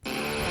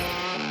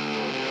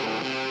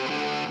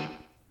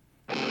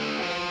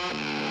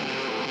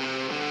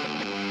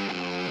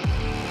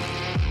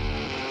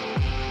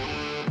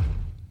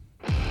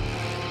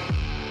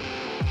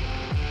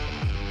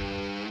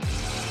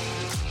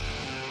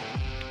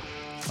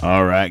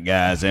All right,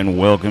 guys, and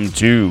welcome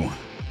to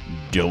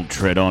Don't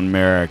Tread on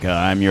America.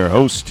 I'm your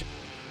host,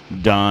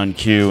 Don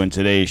Q, and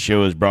today's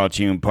show is brought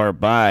to you in part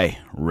by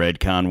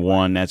Redcon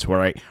One. That's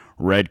right,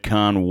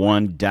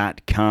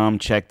 redcon1.com.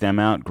 Check them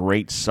out.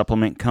 Great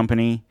supplement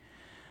company.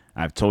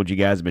 I've told you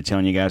guys, I've been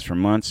telling you guys for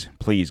months,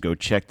 please go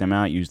check them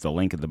out. Use the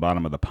link at the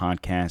bottom of the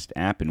podcast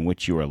app in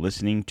which you are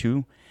listening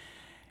to,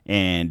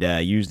 and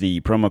use the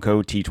promo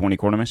code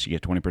T20Quartermus. You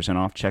get 20%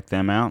 off. Check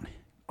them out.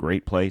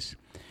 Great place.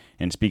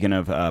 And speaking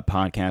of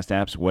podcast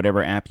apps,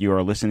 whatever app you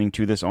are listening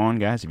to this on,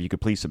 guys, if you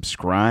could please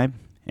subscribe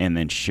and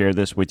then share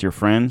this with your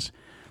friends.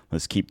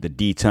 Let's keep the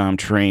D-Tom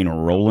train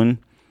rolling.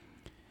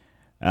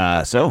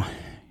 So,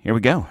 here we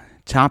go.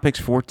 Topics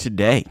for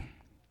today.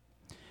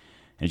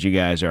 As you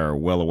guys are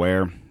well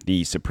aware,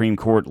 the Supreme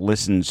Court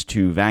listens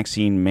to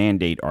vaccine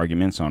mandate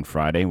arguments on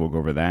Friday. We'll go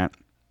over that.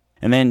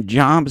 And then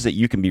jobs that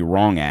you can be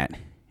wrong at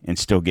and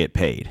still get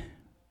paid.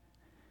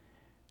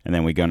 And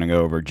then we're going to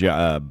go over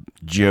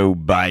Joe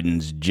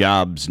Biden's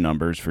jobs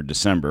numbers for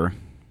December.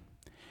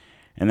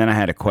 And then I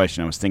had a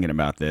question. I was thinking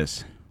about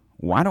this.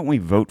 Why don't we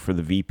vote for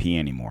the VP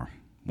anymore?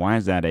 Why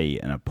is that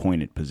an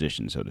appointed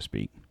position, so to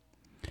speak?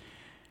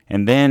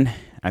 And then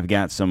I've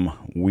got some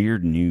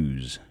weird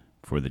news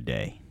for the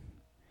day.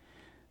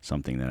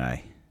 Something that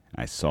I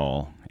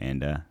saw,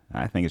 and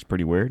I think it's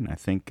pretty weird. And I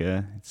think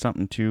it's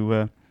something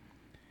to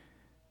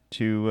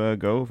go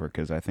over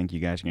because I think you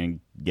guys are going to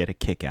get a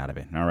kick out of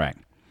it. All right.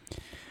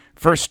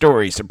 First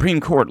story, Supreme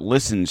Court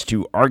listens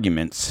to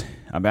arguments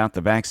about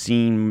the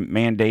vaccine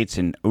mandates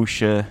and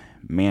OSHA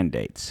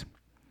mandates.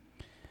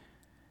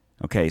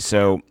 Okay,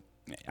 so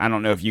I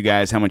don't know if you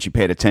guys, how much you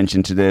paid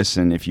attention to this,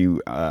 and if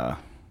you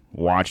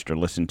watched or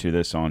listened to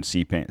this on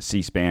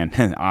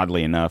C-SPAN,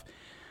 oddly enough,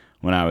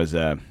 when I was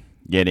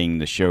getting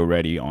the show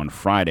ready on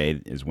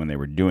Friday is when they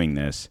were doing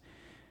this,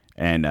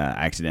 and I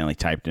accidentally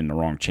typed in the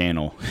wrong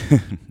channel,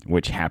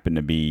 which happened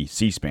to be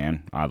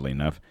C-SPAN, oddly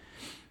enough.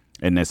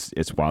 And it's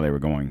while they were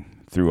going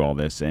through all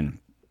this, and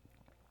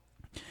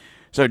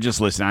so just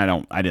listen.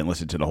 I didn't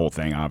listen to the whole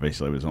thing.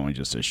 Obviously, it was only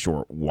just a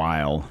short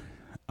while.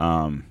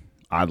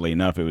 Oddly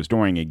enough, it was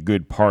during a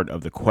good part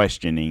of the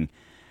questioning,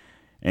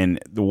 and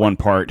the one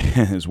part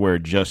is where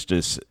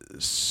Justice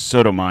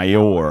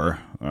Sotomayor,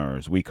 or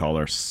as we call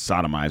her,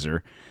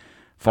 Sodomizer,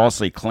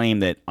 falsely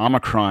claimed that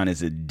Omicron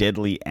is as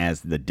deadly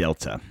as the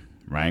Delta,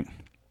 right?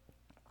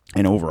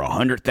 And over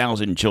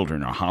 100,000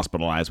 children are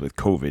hospitalized with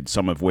COVID,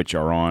 some of which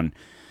are on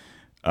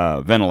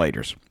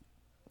ventilators,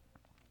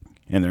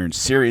 and they're in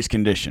serious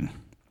condition.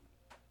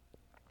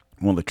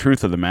 Well, the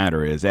truth of the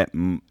matter is that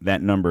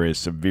that number is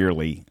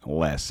severely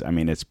less. I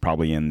mean, it's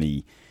probably in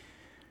the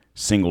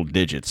single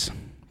digits,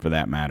 for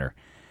that matter.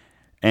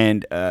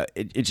 And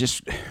it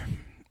just,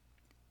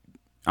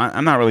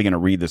 I'm not really going to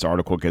read this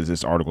article because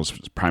this article is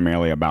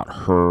primarily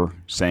about her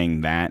saying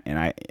that,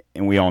 and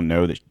we all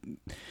know that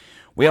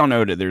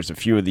there's a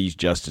few of these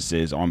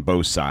justices on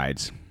both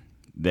sides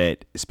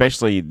that,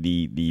 especially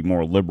the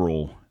more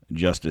liberal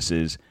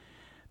justices,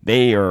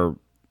 they are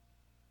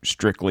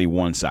strictly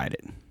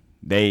one-sided.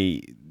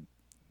 The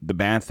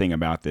bad thing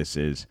about this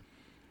is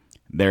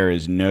there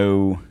is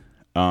no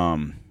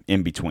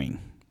in between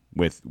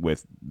with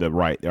the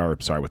right, or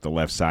sorry, with the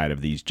left side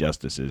of these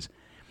justices.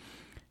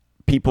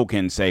 People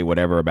can say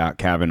whatever about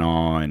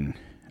Kavanaugh and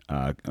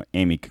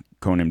Amy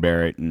Coney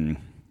Barrett and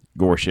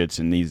Gorsuch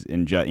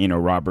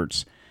and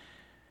Roberts,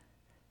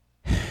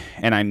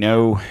 and I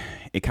know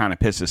it kind of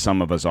pisses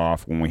some of us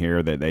off when we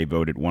hear that they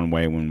voted one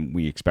way when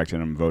we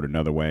expected them to vote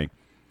another way.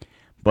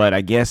 But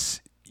I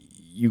guess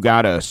you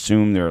got to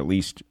assume they're at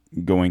least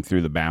going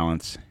through the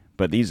balance.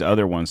 But these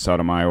other ones,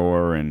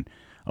 Sotomayor and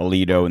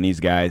Alito and these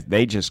guys,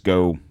 they just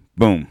go,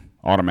 boom,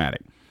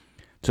 automatic.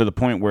 To the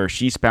point where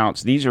she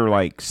spouts, these are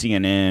like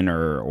CNN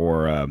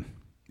or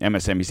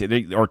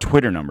MSNBC or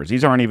Twitter numbers.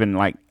 These aren't even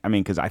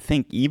because I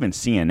think even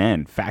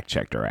CNN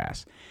fact-checked her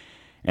ass.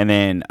 And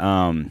then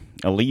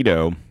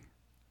Alito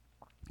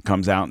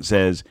comes out and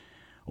says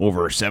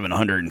over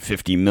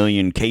 750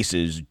 million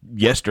cases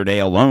yesterday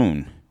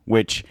alone,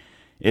 which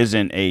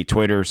isn't a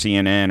Twitter,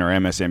 CNN, or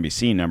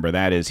MSNBC number.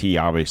 That is, he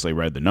obviously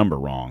read the number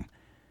wrong.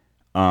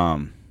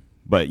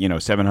 But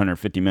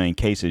 750 million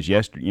cases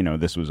yesterday.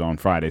 This was on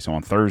Friday, so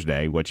on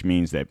Thursday, which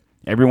means that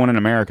everyone in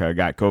America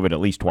got COVID at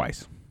least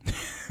twice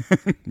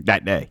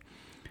that day.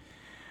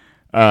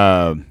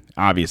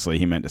 Obviously,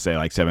 he meant to say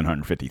like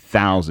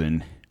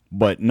 750,000,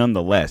 but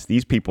nonetheless,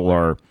 these people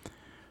are,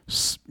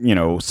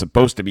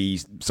 supposed to be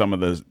some of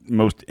the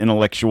most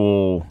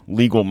intellectual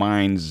legal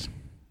minds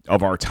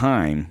of our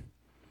time,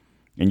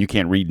 and you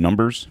can't read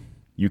numbers.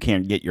 You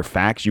can't get your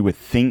facts. You would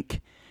think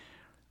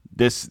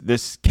this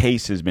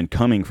case has been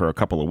coming for a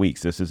couple of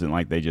weeks. This isn't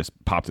like they just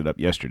popped it up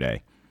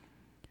yesterday.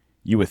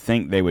 You would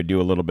think they would do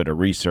a little bit of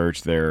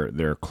research.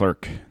 Their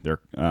clerks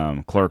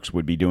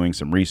would be doing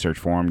some research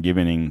for them,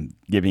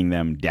 giving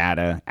them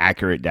data,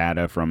 accurate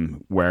data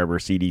from wherever,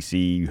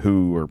 CDC,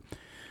 WHO, or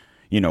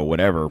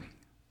whatever.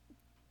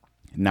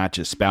 Not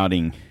just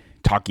spouting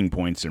talking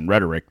points and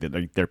rhetoric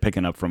that they're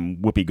picking up from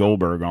Whoopi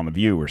Goldberg on The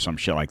View or some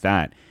shit like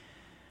that.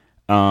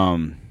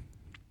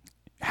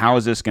 how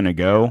is this going to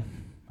go?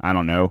 I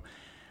don't know.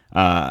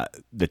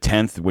 The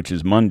 10th, which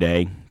is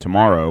Monday,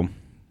 tomorrow,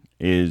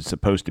 is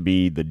supposed to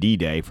be the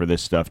D-Day for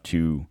this stuff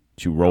to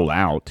roll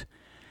out.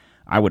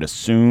 I would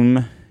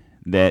assume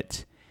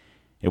that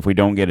if we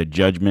don't get a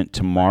judgment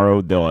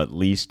tomorrow, they'll at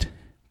least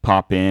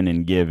pop in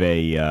and give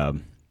a,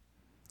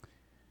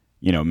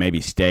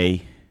 maybe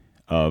stay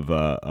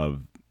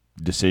of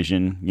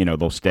decision.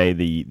 They'll stay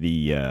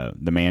the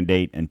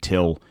mandate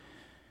until,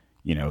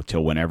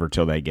 till whenever,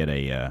 till they get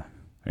a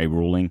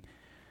ruling.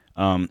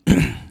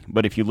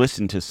 But if you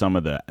listen to some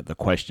of the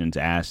questions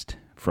asked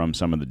from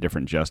some of the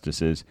different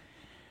justices,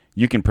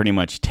 you can pretty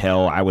much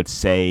tell. I would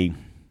say,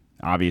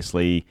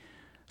 obviously,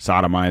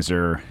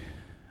 Sodomizer,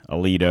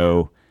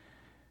 Alito,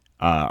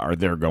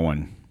 they're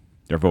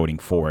voting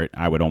for it.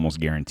 I would almost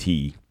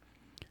guarantee.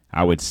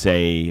 I would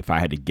say, if I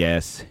had to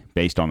guess,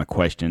 based on the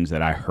questions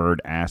that I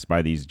heard asked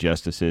by these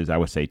justices, I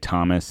would say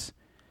Thomas,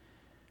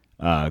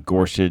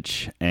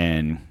 Gorsuch,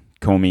 and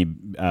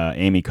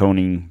Amy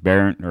Coney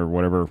Barrett, or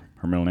whatever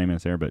her middle name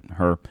is there, but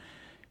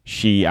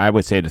I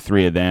would say the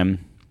three of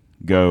them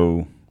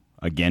go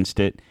against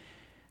it.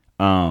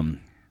 I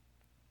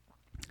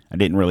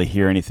didn't really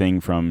hear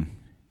anything from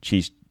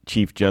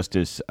Chief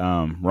Justice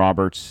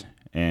Roberts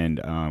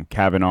and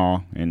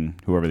Kavanaugh and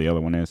whoever the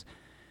other one is.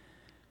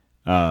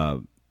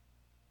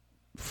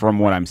 From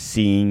what I'm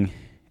seeing,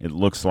 it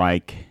looks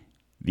like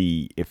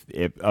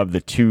if of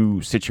the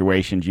two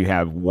situations you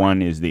have,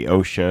 one is the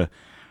OSHA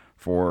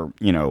for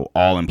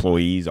all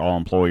employees, all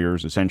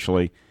employers,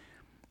 essentially.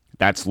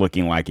 That's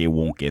looking like it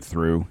won't get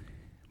through.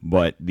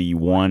 But the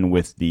one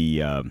with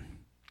the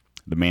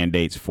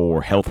mandates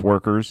for health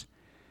workers,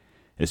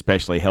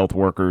 especially health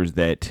workers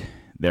that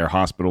their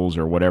hospitals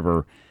or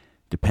whatever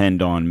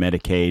depend on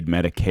Medicaid,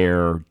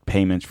 Medicare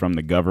payments from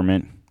the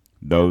government,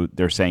 though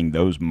they're saying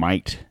those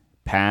might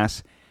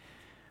pass.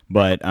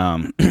 But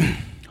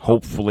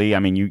hopefully,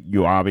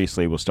 you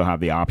obviously will still have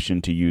the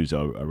option to use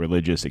a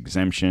religious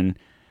exemption.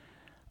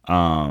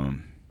 I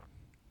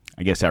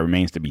guess that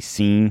remains to be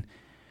seen.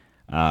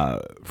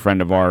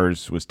 Friend of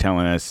ours was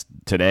telling us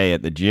today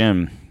at the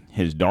gym,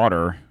 his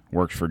daughter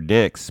works for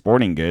Dick's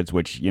Sporting Goods,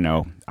 which,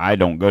 I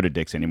don't go to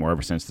Dick's anymore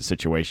ever since the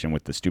situation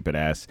with the stupid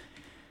ass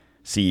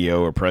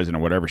CEO or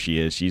president or whatever she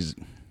is. She's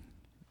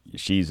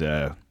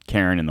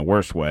Karen in the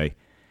worst way,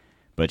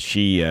 but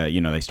she,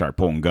 they start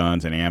pulling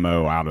guns and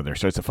ammo out of there.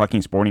 So it's a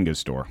fucking sporting goods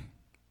store.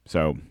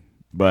 So,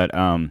 but,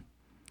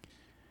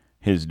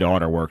 his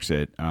daughter works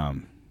at,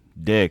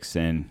 Dick's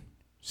and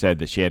said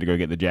that she had to go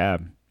get the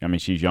jab.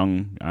 She's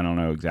young. I don't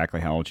know exactly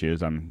how old she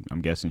is. I'm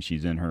guessing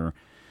she's in her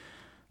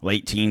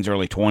late teens,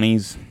 early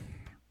 20s.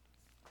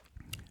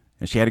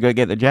 And she had to go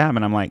get the jab,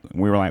 and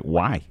we were like,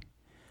 why?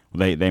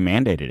 Well, they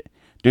mandated it.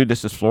 Dude,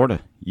 this is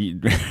Florida.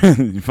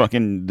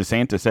 Fucking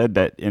DeSantis said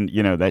that, and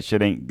that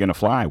shit ain't gonna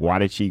fly. Why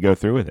did she go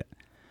through with it?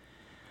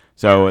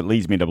 So it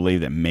leads me to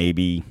believe that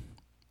maybe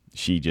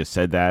she just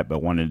said that,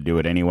 but wanted to do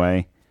it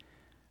anyway.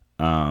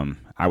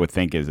 I would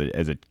think as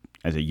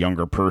a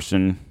younger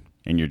person,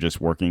 and you're just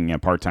working a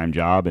part-time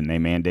job, and they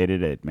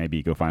mandated it, maybe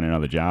you go find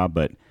another job.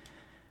 But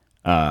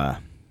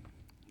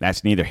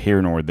that's neither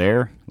here nor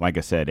there. Like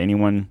I said,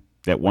 anyone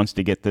that wants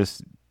to get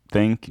this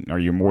thing, or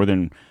you're more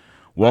than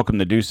welcome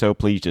to do so.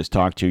 Please just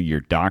talk to your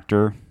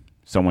doctor,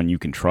 someone you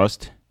can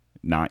trust,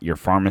 not your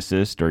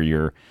pharmacist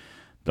or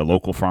the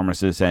local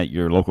pharmacist at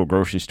your local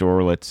grocery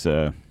store. Let's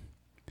get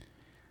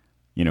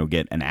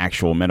an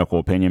actual medical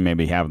opinion.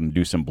 Maybe have them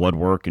do some blood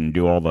work and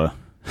do all the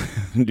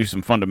do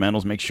some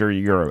fundamentals. Make sure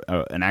you're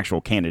an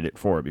actual candidate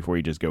for it before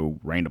you just go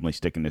randomly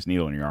sticking this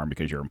needle in your arm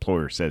because your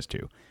employer says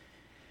to.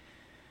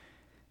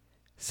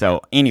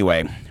 So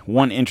anyway,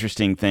 one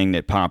interesting thing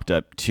that popped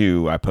up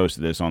too, I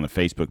posted this on the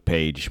Facebook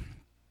page,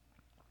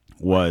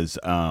 was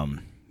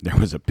there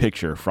was a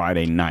picture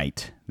Friday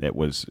night that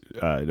went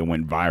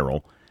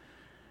viral.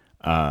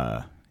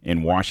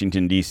 In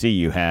Washington, D.C.,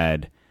 you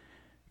had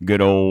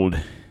good old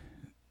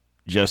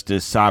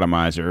Justice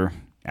Sodomizer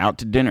out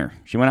to dinner.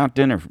 She went out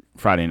to dinner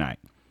Friday night.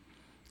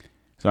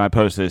 So I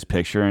posted this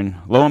picture, and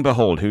lo and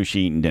behold, who's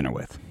she eating dinner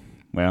with?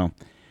 Well,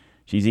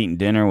 she's eating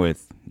dinner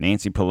with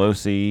Nancy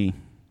Pelosi,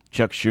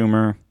 Chuck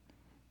Schumer,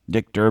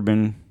 Dick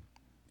Durbin,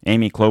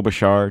 Amy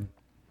Klobuchar.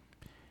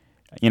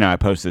 I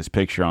posted this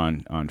picture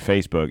on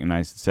Facebook, and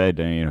I said,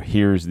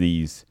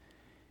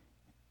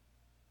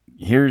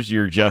 here's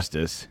your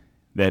justice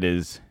that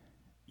is,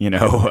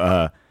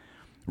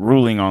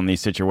 ruling on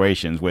these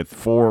situations with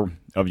four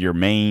of your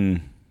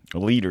main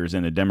leaders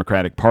in the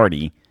Democratic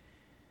Party.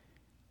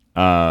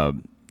 Of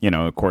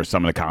course,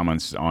 some of the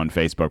comments on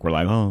Facebook were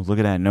like, "Oh, look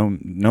at that,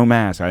 no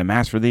mask. I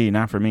mask for thee,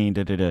 not for me,"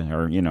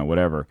 or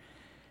whatever.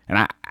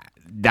 And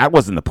that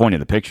wasn't the point of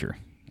the picture.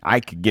 I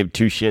could give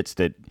two shits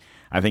that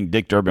I think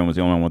Dick Durbin was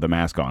the only one with a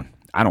mask on.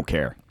 I don't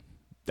care.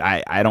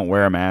 I don't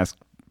wear a mask.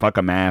 Fuck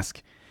a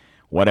mask.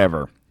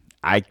 Whatever.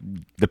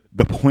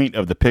 The point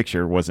of the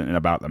picture wasn't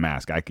about the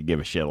mask. I could give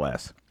a shit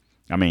less.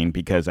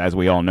 Because as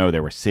we all know, they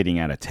were sitting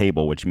at a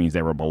table, which means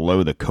they were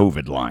below the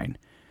COVID line.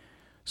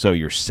 So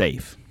you're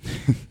safe.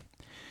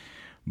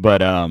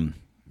 But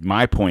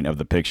my point of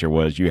the picture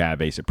was you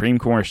have a Supreme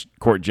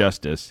Court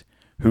justice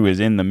who is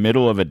in the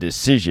middle of a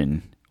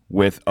decision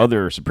with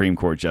other Supreme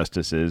Court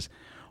justices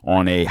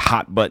on a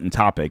hot button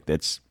topic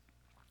that's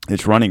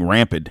running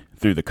rampant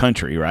through the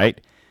country,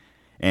 right?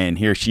 And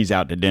here she's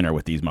out to dinner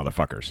with these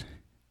motherfuckers.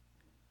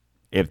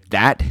 If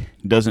that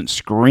doesn't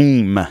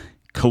scream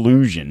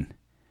collusion,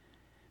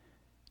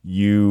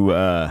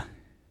 I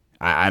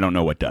don't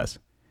know what does.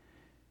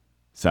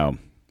 So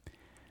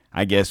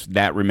I guess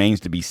that remains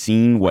to be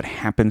seen what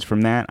happens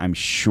from that.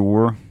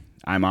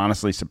 I'm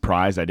honestly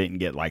surprised I didn't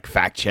get like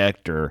fact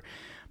checked or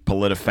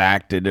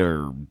PolitiFacted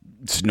or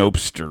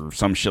Snopes or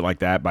some shit like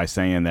that by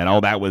saying that, oh,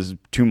 that was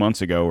 2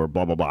 months ago or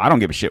blah, blah, blah. I don't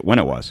give a shit when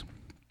it was.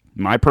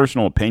 My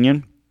personal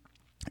opinion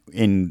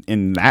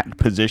in that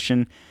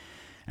position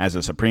as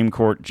a Supreme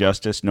Court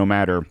justice, no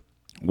matter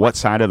what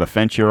side of the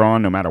fence you're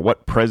on, no matter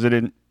what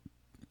president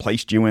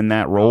placed you in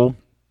that role,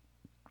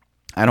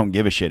 I don't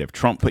give a shit if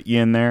Trump put you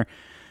in there,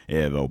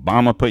 if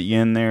Obama put you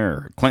in there,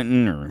 or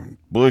Clinton or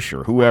Bush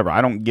or whoever.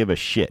 I don't give a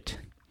shit.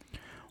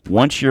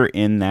 Once you're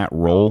in that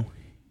role,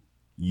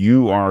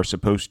 you are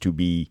supposed to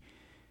be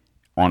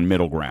on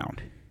middle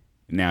ground.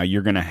 Now,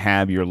 you're going to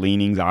have your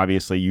leanings.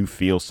 Obviously, you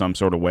feel some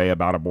sort of way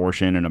about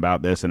abortion and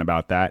about this and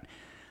about that.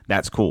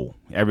 That's cool.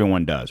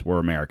 Everyone does. We're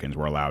Americans.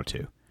 We're allowed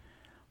to.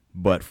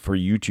 But for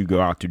you to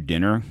go out to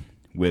dinner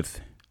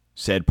with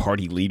said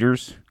party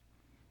leaders,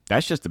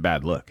 that's just a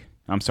bad look.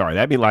 I'm sorry.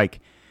 That'd be like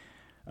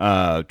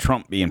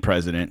Trump being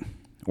president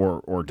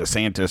or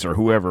DeSantis or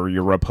whoever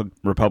your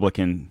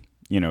Republican,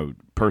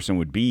 person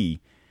would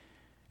be.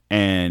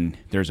 And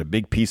there's a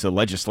big piece of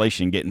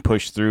legislation getting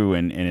pushed through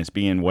and it's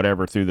being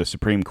whatever through the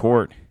Supreme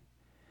Court.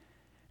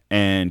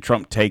 And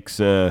Trump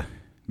takes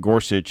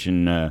Gorsuch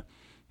and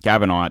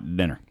Kavanaugh at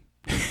dinner.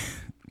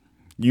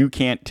 You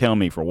can't tell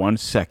me for 1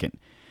 second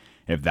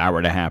if that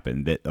were to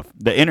happen that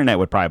the internet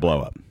would probably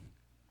blow up.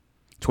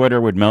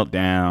 Twitter would melt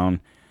down.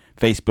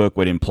 Facebook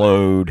would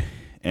implode.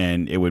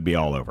 And it would be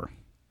all over.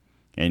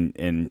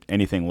 And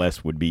anything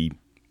less would be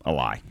a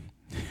lie.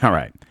 All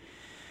right.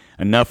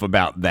 Enough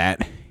about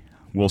that.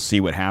 We'll see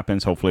what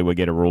happens. Hopefully we'll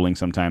get a ruling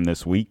sometime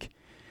this week.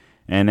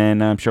 And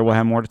then I'm sure we'll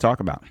have more to talk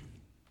about.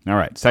 All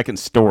right. Second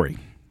story.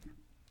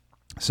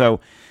 So,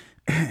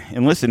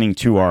 in listening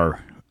to our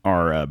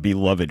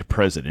beloved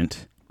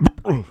president,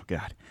 oh,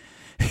 God,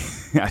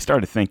 I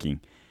started thinking,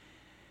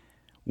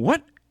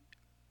 what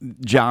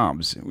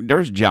jobs?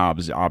 There's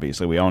jobs,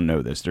 obviously, we all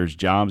know this. There's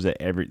jobs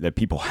that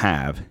people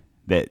have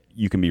that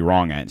you can be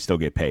wrong at and still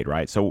get paid,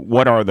 right? So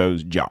what are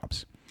those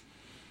jobs?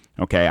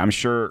 Okay, I'm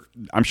sure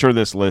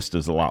this list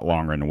is a lot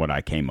longer than what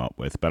I came up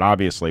with, but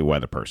obviously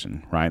weather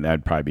person, right?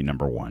 That'd probably be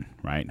number one,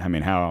 right? I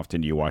mean, how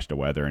often do you watch the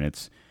weather and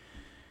it's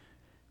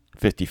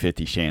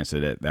 50-50 chance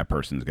that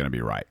person's going to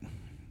be right?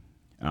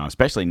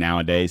 Especially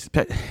nowadays.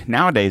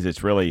 Nowadays,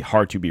 it's really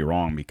hard to be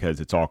wrong because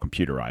it's all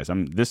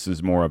computerized. This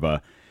is more of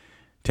a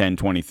 10,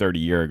 20, 30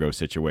 year ago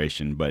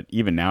situation, but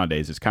even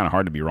nowadays, it's kind of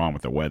hard to be wrong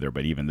with the weather,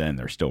 but even then,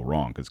 they're still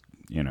wrong because,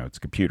 it's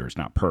computer. It's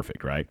not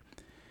perfect, right?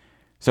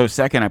 So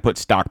second, I put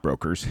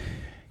stockbrokers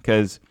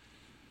because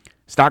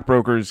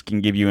stockbrokers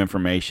can give you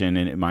information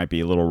and it might be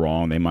a little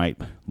wrong. They might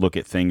look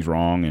at things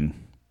wrong and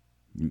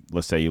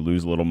let's say you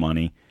lose a little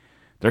money.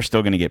 They're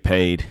still going to get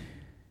paid.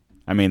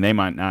 I mean, they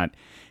might not,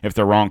 if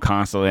they're wrong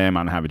constantly, they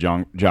might not have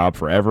a job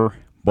forever,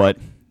 but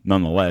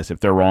nonetheless, if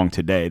they're wrong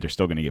today, they're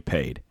still going to get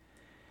paid.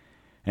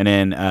 And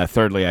then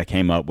thirdly, I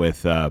came up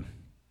with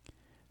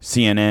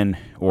CNN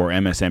or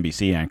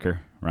MSNBC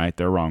anchor, right?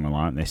 They're wrong a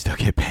lot and they still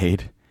get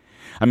paid.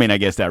 I mean, I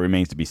guess that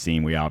remains to be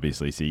seen. We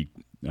obviously see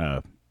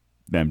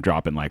them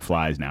dropping like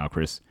flies now.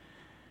 Chris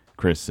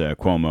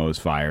Cuomo is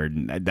fired.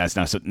 And that's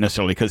not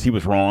necessarily because he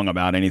was wrong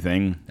about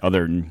anything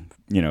other than,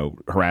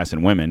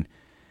 harassing women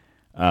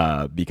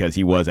because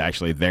he was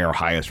actually their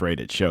highest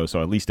rated show.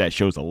 So at least that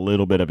shows a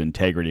little bit of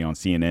integrity on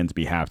CNN's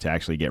behalf to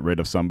actually get rid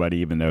of somebody,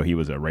 even though he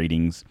was a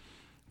ratings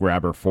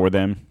grabber for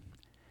them.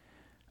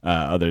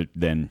 Other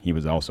than he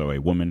was also a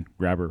woman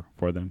grabber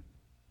for them.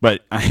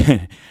 But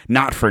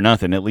not for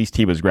nothing. At least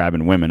he was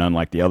grabbing women,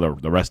 unlike the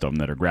rest of them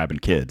that are grabbing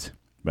kids.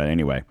 But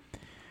anyway,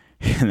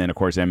 and then of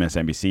course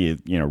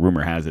MSNBC.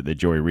 Rumor has it that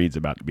Joy Reid's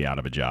about to be out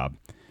of a job.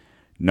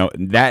 No,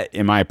 that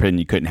in my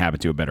opinion couldn't happen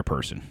to a better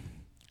person.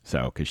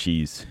 So, because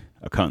she's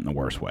a cunt in the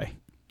worst way.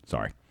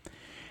 Sorry.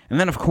 And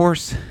then of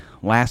course,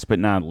 last but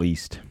not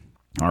least,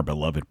 our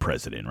beloved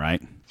president.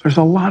 Right? There's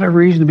a lot of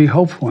reason to be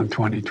hopeful in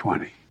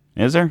 2020.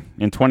 Is there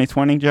in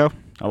 2020, Joe?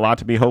 A lot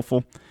to be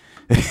hopeful.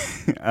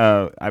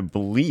 I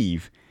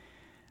believe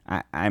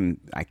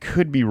I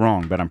could be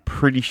wrong, but I'm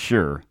pretty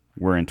sure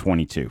we're in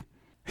 22.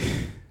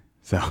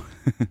 So,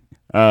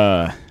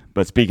 but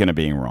speaking of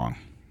being wrong,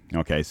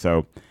 okay,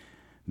 so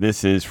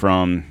this is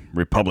from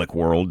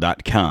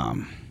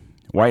republicworld.com.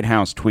 White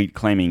House tweet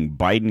claiming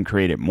Biden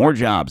created more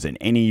jobs than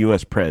any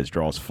U.S. pres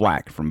draws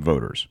flack from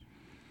voters.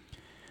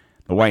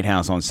 The White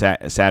House on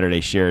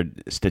Saturday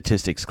shared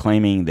statistics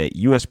claiming that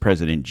U.S.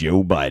 President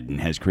Joe Biden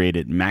has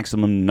created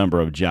maximum number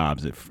of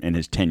jobs in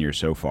his tenure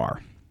so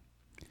far.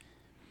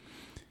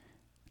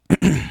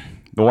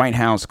 The White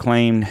House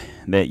claimed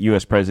that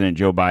U.S. President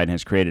Joe Biden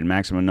has created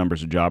maximum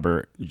numbers of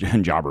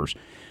jobs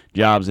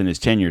in his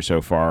tenure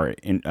so far,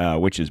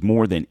 which is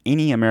more than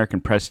any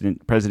American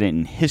president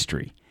in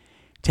history.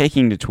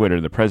 Taking to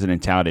Twitter, the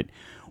president touted,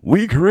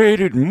 "We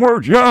created more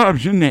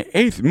jobs in the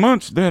 8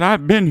 months that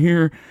I've been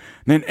here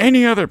than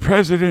any other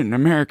president in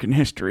American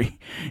history.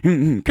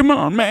 Come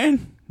on,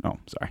 man." Oh,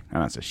 sorry.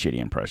 That's a shitty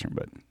impression,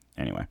 but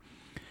anyway.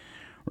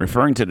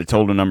 Referring to the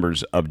total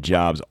numbers of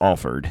jobs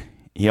offered,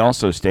 he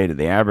also stated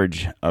the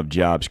average of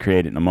jobs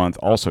created in a month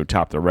also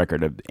topped the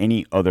record of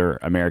any other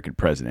American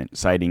president,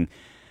 citing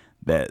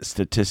the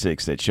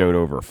statistics that showed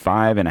over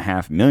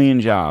 5.5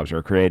 million jobs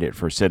were created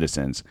for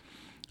citizens.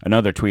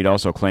 Another tweet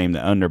also claimed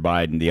that under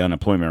Biden, the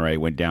unemployment rate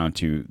went down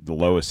to the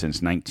lowest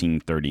since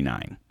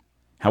 1939.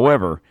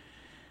 However,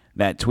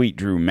 that tweet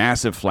drew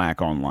massive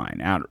flack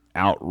online.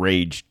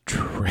 Outraged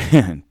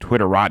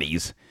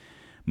Twitterati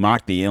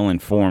mocked the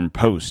ill-informed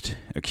post,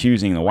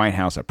 accusing the White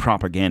House of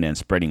propaganda and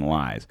spreading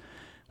lies.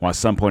 While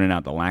some pointed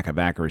out the lack of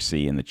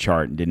accuracy in the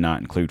chart and did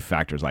not include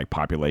factors like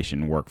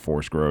population and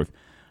workforce growth,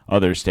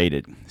 others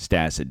stated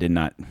stats that did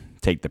not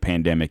take the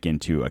pandemic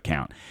into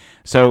account.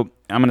 So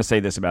I'm going to say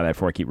this about that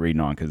before I keep reading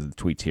on because the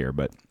tweet's here,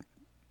 but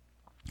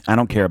I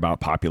don't care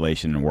about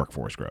population and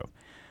workforce growth.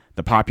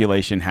 The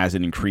population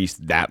hasn't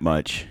increased that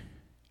much,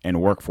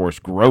 and workforce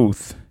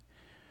growth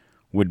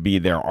would be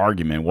their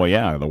argument. Well,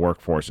 yeah, the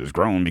workforce has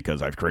grown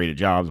because I've created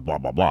jobs, blah,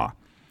 blah, blah.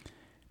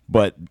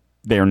 But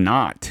they're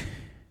not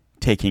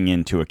taking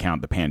into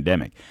account the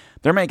pandemic.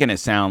 They're making it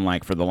sound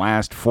like for the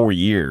last 4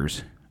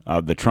 years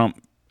of the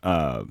Trump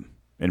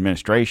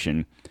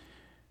administration,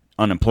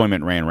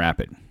 unemployment ran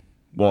rapid.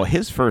 Well,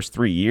 his first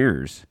 3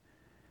 years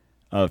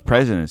of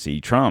presidency,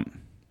 Trump,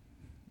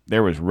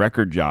 there was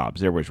record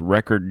jobs. There was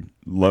record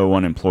low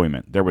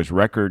unemployment. There was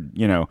record,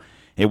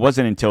 it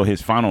wasn't until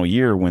his final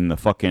year when the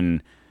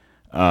fucking,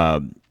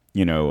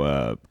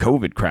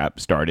 COVID crap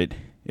started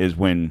is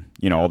when,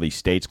 all these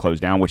states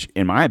closed down, which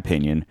in my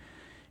opinion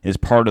is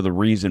part of the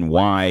reason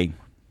why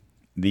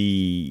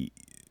he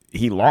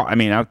lost. I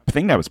mean, I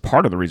think that was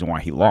part of the reason why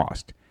he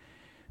lost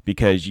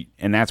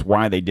and that's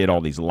why they did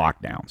all these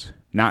lockdowns.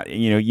 Not,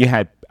 you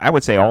had, I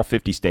would say all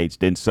 50 states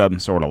did some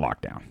sort of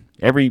lockdown.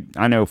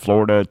 I know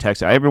Florida,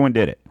 Texas, everyone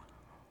did it.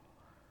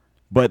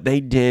 But they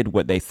did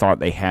what they thought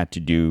they had to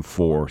do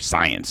for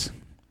science,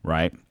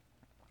 right?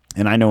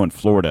 And I know in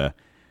Florida,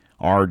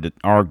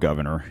 our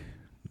governor,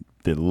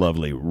 the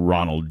lovely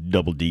Ronald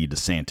Double D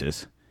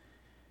DeSantis,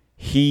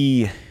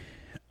 he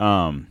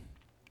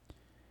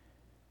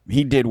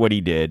did what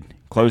he did,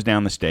 closed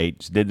down the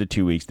states, did the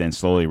 2 weeks, then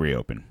slowly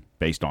reopened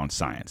based on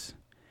science.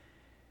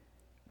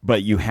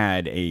 But you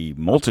had a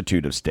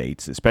multitude of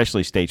states,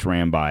 especially states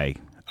ran by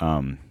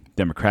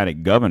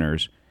Democratic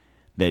governors,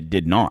 that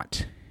did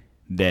not.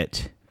 I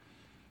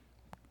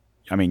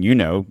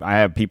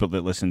have people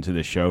that listen to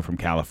this show from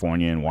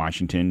California and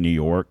Washington, New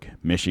York,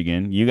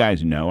 Michigan. You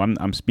guys know,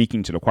 I'm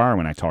speaking to the choir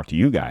when I talk to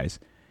you guys.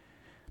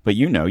 But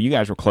you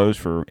guys were closed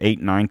for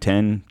 8, 9,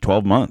 10,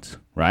 12 months,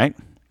 right?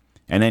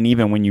 And then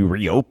even when you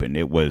reopened,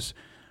 it was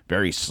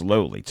very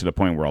slowly to the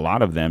point where a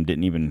lot of them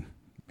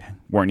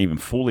weren't even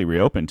fully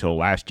reopened until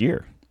last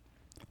year.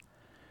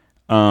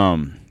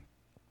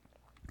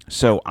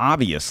 So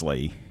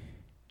obviously,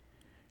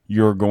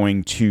 you're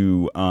going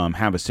to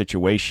have a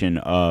situation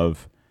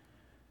of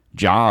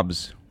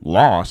jobs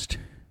lost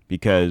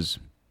because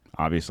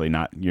obviously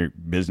not your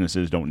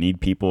businesses don't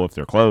need people if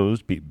they're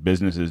closed.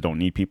 Businesses don't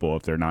need people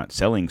if they're not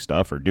selling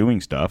stuff or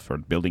doing stuff or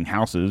building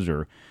houses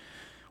or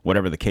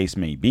whatever the case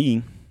may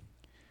be.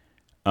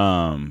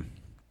 So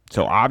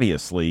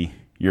obviously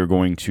you're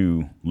going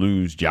to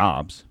lose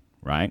jobs,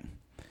 right?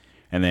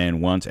 And then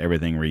once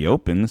everything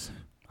reopens,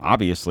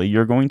 obviously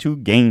you're going to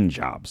gain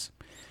jobs.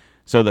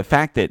 So the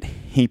fact that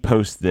he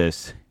posts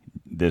this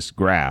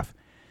graph,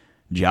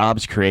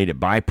 jobs created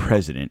by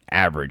president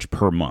average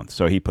per month.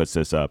 So he puts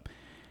this up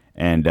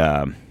and,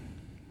 I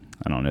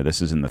don't know,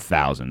 this is in the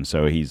thousands.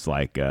 So he's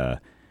like, about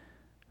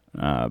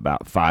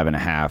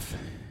 5.5,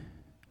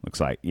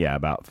 looks like,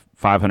 about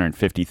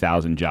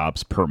 550,000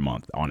 jobs per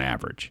month on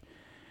average.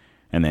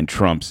 And then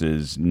Trump's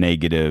is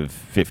negative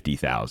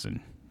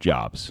 50,000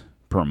 jobs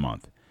per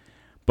month.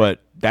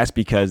 But that's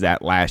because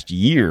that last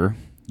year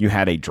you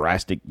had a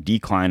drastic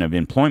decline of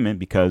employment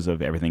because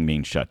of everything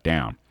being shut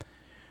down,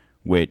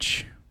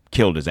 which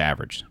killed his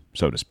average,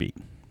 so to speak.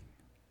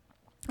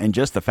 And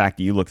just the fact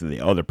that you look at the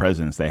other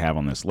presidents they have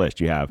on this list,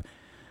 you have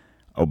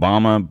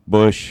Obama,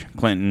 Bush,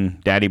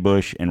 Clinton, Daddy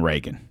Bush, and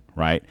Reagan,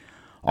 right?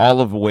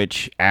 All of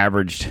which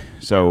averaged,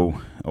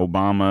 so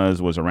Obama's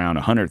was around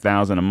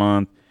 100,000 a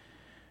month.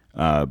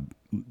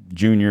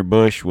 Junior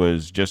Bush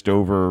was just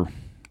over,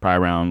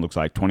 probably around, looks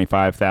like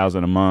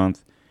 25,000 a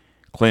month.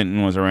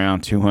 Clinton was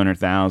around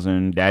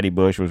 200,000. Daddy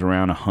Bush was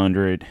around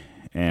 100,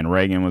 and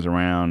Reagan was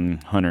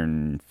around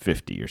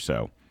 150 or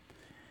so.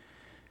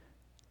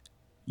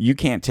 You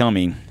can't tell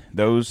me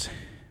those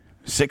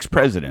 6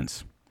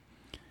 presidents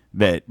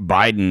that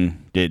Biden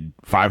did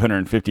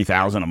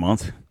 550,000 a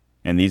month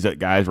And these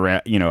guys were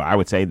at, I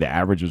would say the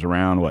average was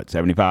around,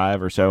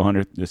 75 or so,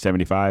 100 to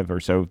 75 or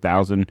so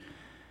thousand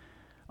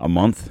a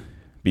month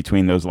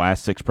between those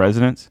last 6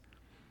 presidents.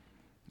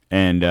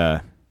 And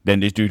then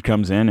this dude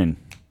comes in and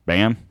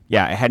bam.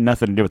 Yeah, it had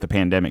nothing to do with the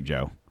pandemic,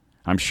 Joe.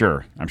 I'm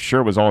sure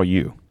it was all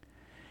you.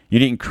 You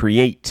didn't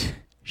create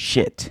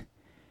shit.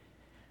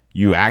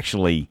 You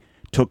actually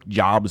took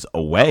jobs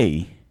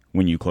away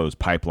when you closed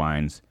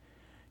pipelines.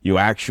 You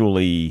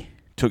actually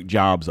took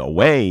jobs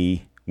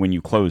away when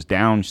you closed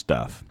down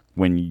stuff.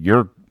 When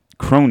your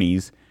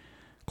cronies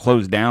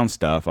closed down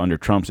stuff under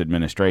Trump's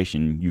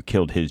administration, you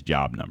killed his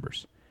job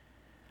numbers.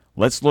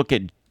 Let's look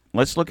at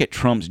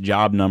Trump's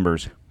job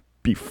numbers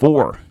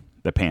before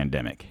the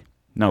pandemic.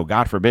 No,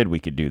 God forbid we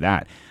could do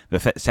that.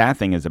 The sad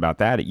thing is about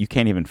that, you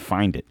can't even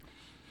find it.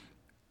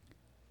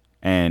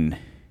 And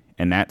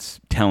that's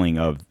telling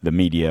of the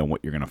media and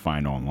what you're going to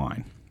find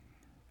online.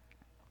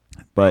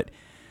 But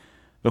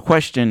the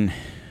question,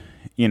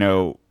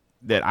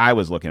 that I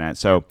was looking at,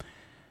 so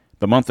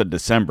the month of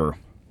December,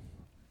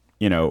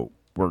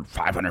 were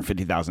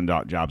 550,000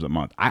 jobs a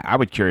month.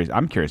 I'm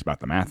curious about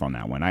the math on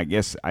that one. I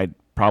guess I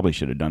probably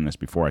should have done this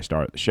before I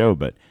started the show,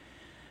 but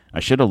I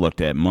should have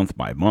looked at month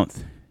by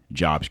month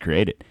jobs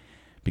created,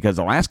 because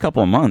the last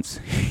couple of months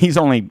he's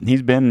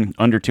been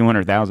under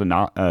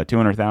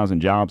 200,000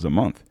 jobs a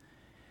month.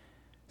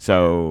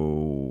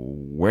 So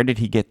where did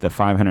he get the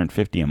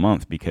 550 a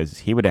month? Because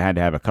he would have had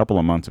to have a couple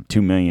of months of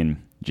 2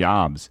 million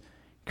jobs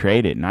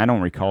created, and I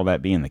don't recall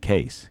that being the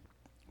case.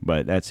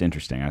 But that's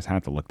interesting. I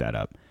have to look that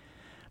up.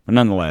 But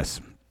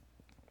nonetheless,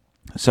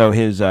 so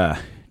his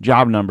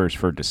job numbers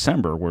for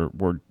December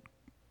were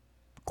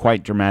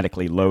quite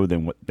dramatically low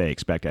than what they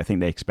expected. I think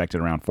they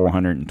expected around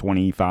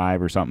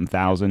 425 or something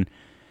thousand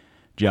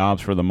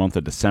jobs for the month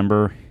of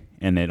December,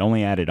 and it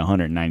only added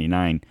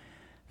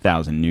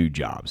 199,000 new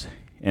jobs.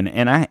 And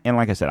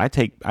like I said, I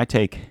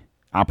take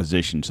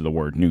opposition to the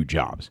word new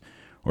jobs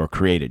or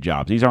created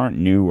jobs. These aren't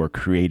new or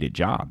created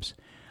jobs.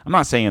 I'm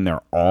not saying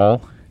they're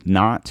all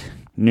not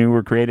new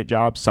or created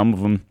jobs. Some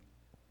of them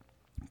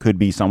could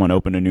be someone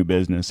opened a new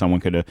business,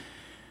 someone could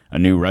a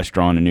new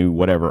restaurant, a new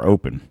whatever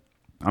open.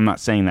 I'm not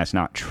saying that's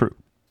not true,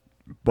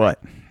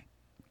 but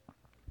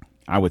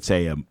I would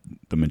say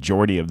the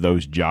majority of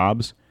those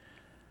jobs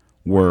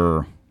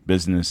were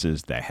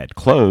businesses that had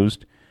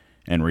closed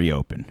and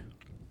reopened.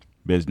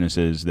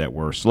 Businesses that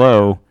were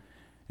slow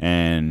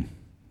and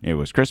it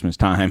was Christmas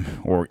time,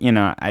 or,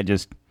 I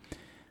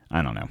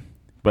don't know.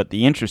 But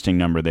the interesting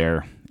number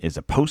there is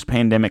a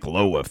post-pandemic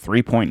low of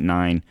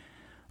 3.9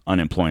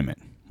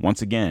 unemployment.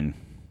 Once again,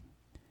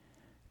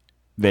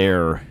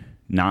 they're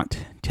not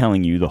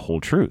telling you the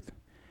whole truth.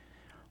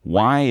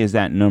 Why is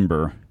that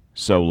number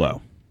so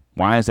low?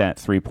 Why is that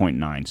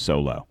 3.9 so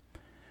low?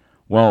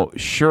 Well,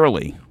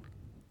 surely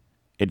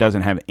it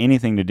doesn't have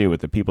anything to do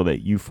with the people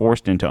that you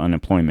forced into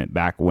unemployment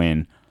back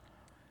when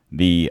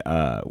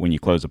when you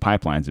closed the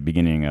pipelines at the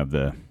beginning of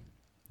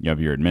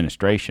your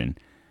administration,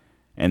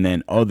 and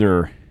then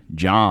other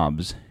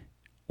jobs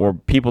or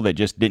people that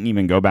just didn't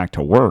even go back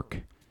to work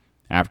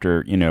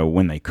after,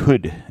 when they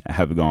could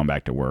have gone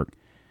back to work.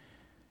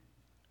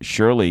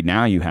 Surely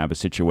now you have a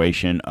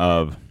situation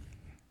of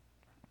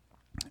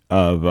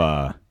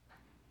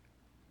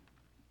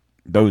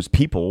those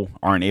people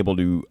aren't able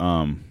to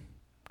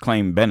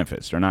claim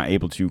benefits. They're not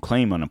able to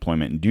claim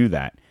unemployment and do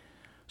that.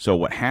 So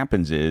what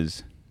happens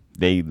is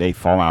they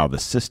fall out of the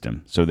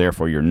system. So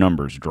therefore your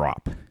numbers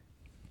drop.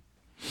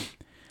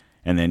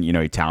 And then,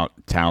 he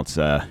touts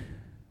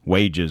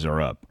wages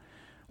are up.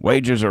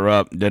 Wages are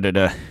up,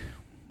 da-da-da.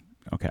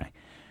 Okay.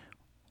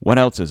 What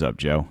else is up,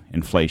 Joe?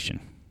 Inflation.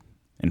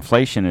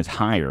 Inflation is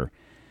higher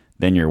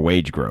than your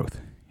wage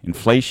growth.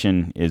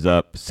 Inflation is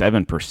up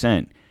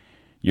 7%.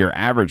 Your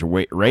average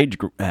wage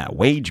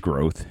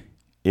growth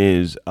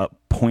is up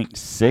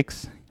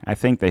 0.6. I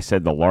think they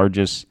said the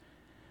largest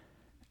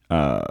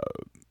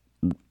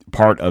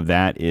part of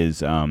that is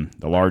the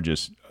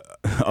largest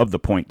of the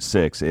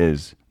 0.6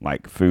 is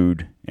like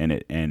food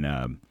and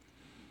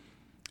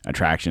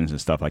attractions and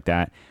stuff like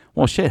that.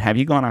 Well, shit, have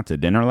you gone out to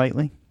dinner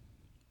lately?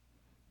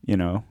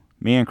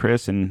 Me and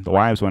Chris and the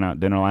wives went out to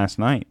dinner last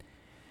night,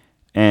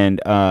 and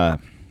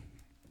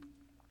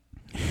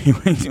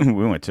we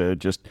went to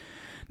just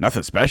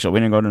nothing special. We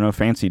didn't go to no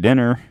fancy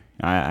dinner.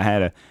 I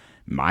had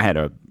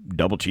a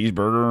double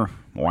cheeseburger.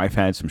 My wife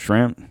had some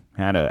shrimp,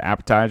 had an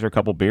appetizer, a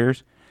couple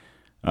beers.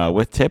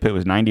 With tip, it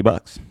was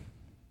 $90.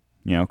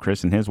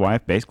 Chris and his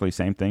wife, basically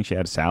same thing. She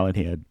had a salad.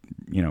 He had,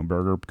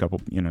 burger, a couple,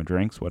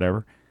 drinks,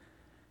 whatever.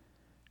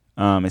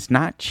 It's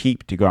not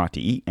cheap to go out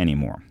to eat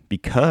anymore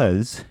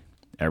because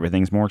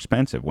everything's more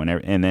expensive.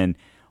 And then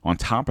on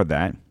top of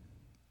that,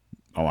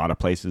 a lot of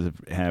places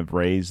have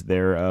raised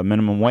their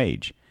minimum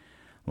wage.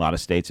 A lot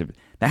of states have.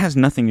 That has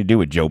nothing to do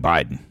with Joe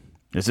Biden.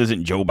 This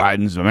isn't Joe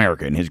Biden's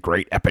America and his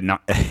great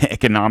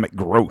economic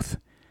growth.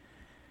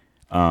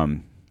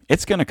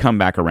 It's going to come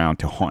back around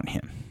to haunt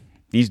him.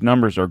 These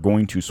numbers are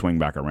going to swing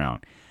back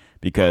around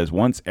because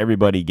once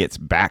everybody gets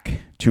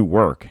back to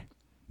work,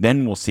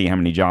 then we'll see how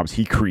many jobs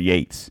he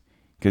creates,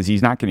 because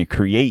he's not going to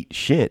create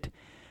shit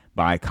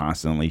by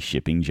constantly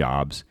shipping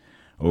jobs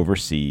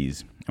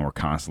overseas, and we're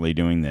constantly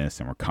doing this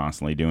and we're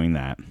constantly doing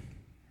that.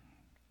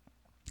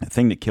 The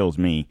thing that kills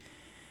me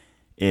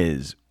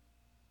is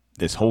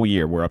this whole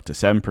year we're up to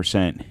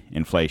 7%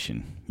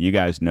 inflation. You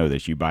guys know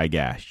this. You buy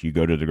gas. You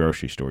go to the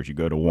grocery stores. You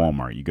go to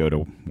Walmart. You go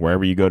to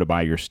wherever you go to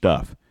buy your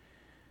stuff.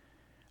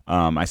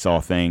 I saw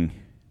a thing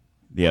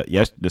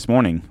this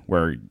morning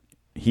where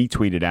he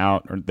tweeted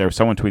out, or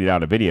someone tweeted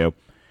out a video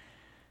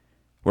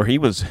where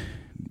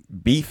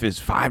beef is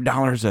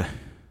 $5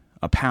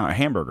 a pound. A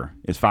hamburger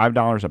is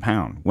 $5 a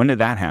pound. When did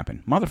that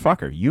happen?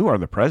 Motherfucker, you are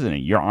the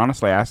president. You're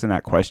honestly asking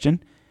that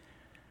question?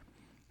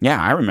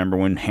 Yeah, I remember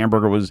when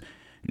hamburger was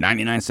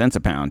 99 cents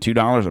a pound,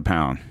 $2 a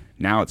pound.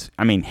 Now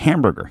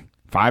hamburger,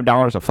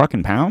 $5 a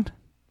fucking pound?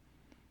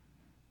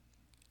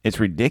 It's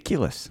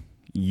ridiculous.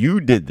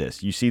 You did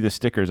this. You see the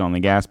stickers on the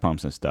gas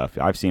pumps and stuff.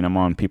 I've seen them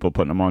on people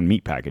putting them on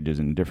meat packages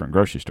in different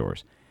grocery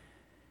stores.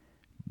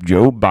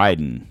 Joe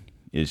Biden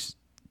is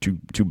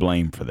to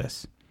blame for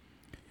this.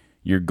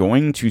 You're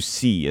going to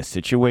see a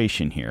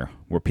situation here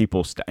where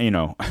people,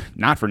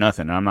 not for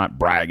nothing, I'm not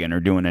bragging or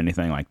doing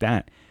anything like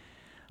that,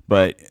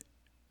 but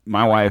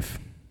my wife,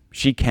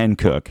 she can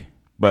cook,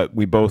 but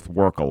we both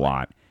work a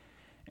lot,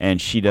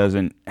 and she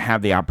doesn't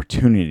have the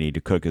opportunity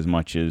to cook as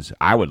much as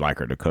I would like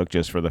her to cook,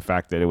 just for the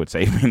fact that it would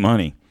save me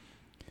money.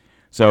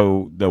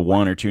 So the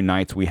 1 or 2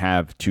 nights we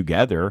have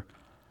together,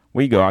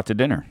 we go out to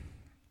dinner.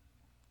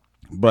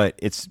 But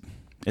it's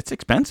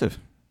expensive,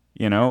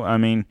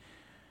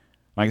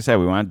 like I said,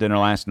 we went to dinner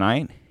last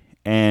night,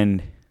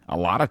 and a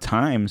lot of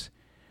times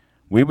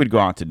we would go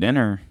out to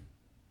dinner,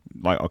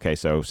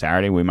 so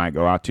Saturday we might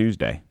go out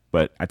Tuesday.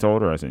 But I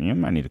told her, I said, you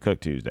might need to cook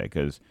Tuesday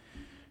because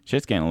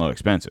shit's getting a little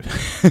expensive,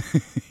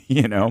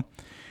 And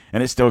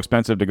it's still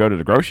expensive to go to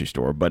the grocery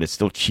store, but it's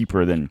still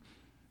cheaper than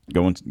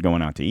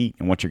going out to eat.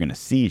 And what you're going to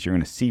see is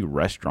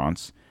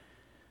restaurants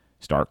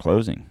start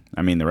closing.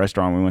 The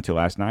restaurant we went to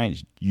last night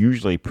is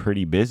usually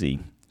pretty busy.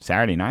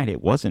 Saturday night,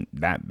 it wasn't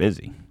that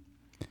busy.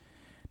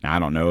 Now, I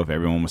don't know if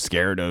everyone was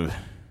scared of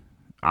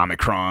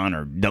Omicron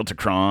or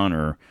Deltacron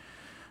or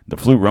the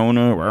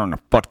Flu-Rona, or whatever the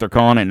fuck they're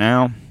calling it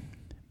now.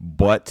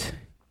 But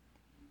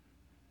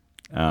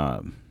I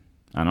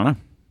don't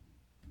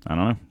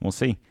know. We'll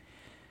see.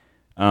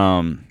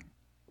 The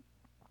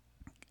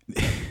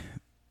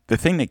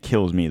thing that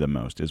kills me the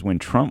most is when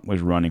Trump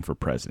was running for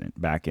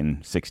president back in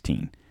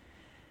 2016.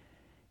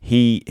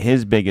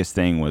 His biggest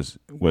thing was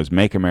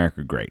make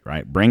America great,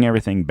 right? Bring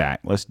everything back.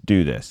 Let's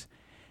do this.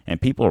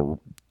 And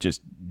people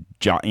just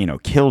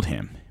killed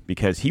him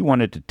because he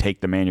wanted to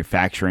take the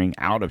manufacturing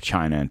out of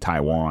China and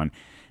Taiwan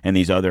and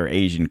these other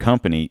Asian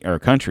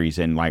countries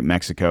and like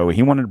Mexico.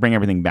 He wanted to bring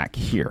everything back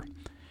here.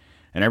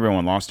 And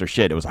everyone lost their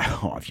shit. It was like,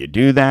 if you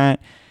do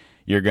that,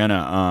 you're going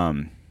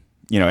to,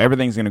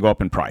 everything's going to go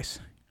up in price.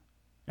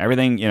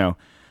 Everything,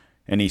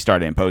 and he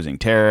started imposing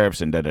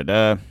tariffs and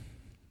da-da-da.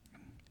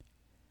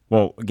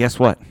 Well, guess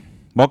what?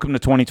 Welcome to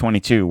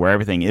 2022, where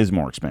everything is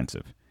more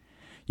expensive.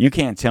 You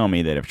can't tell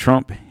me that if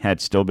Trump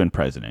had still been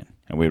president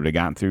and we would have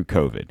gotten through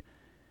COVID,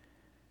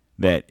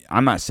 that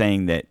I'm not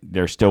saying that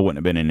there still wouldn't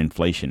have been an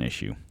inflation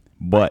issue,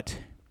 but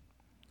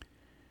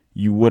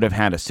you would have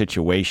had a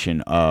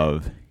situation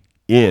of,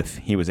 if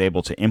he was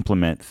able to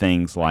implement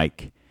things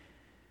like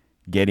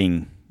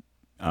getting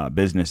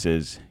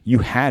businesses, you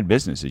had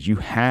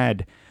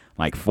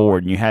like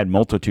Ford, and you had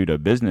multitude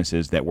of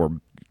businesses that were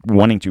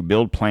wanting to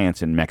build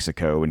plants in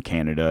Mexico and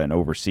Canada and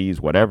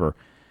overseas, whatever.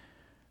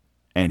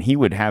 And he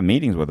would have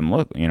meetings with them.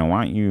 Look, why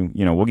don't you,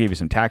 we'll give you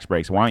some tax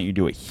breaks. Why don't you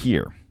do it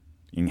here?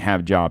 You can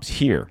have jobs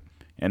here.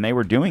 And they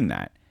were doing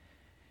that.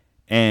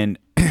 And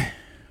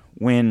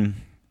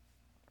when,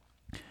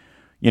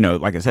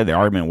 like I said, the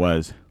argument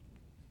was,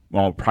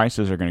 well,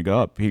 prices are going to go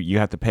up. You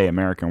have to pay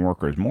American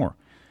workers more.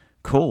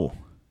 Cool.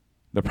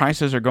 The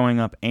prices are going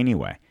up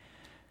anyway.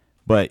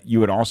 But you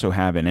would also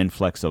have an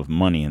influx of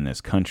money in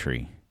this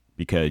country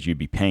because you'd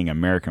be paying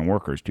American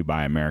workers to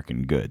buy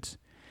American goods.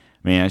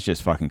 That's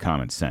just fucking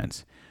common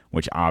sense,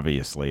 which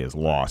obviously is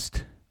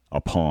lost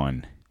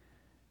upon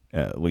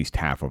at least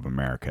half of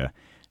America.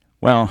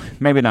 Well,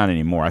 maybe not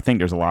anymore. I think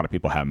there's a lot of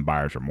people having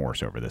buyer's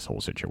remorse over this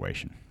whole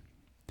situation.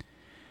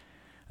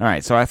 All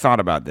right, so I thought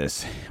about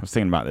this. I was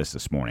thinking about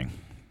this morning.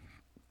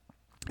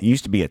 It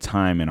used to be a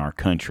time in our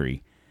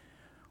country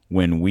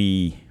when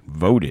we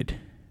voted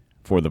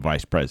for the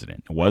vice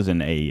president. It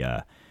wasn't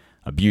a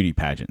beauty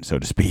pageant, so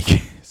to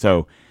speak.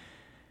 So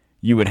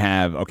you would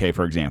have,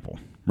 for example,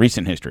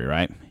 recent history,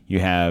 right? You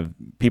have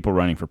people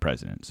running for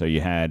president. So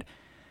you had,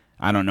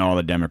 I don't know all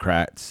the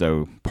Democrats,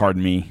 so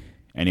pardon me,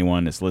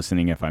 anyone that's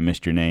listening if I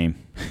missed your name.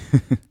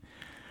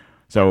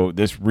 So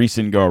this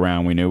recent go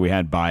around, we knew we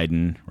had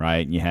Biden,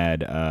 right? You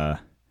had, that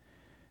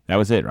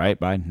was it, right?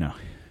 Biden? No,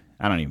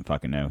 I don't even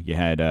fucking know. You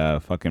had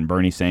fucking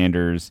Bernie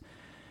Sanders,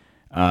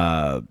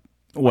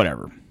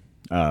 whatever.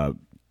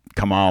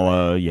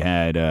 Kamala, you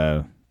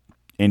had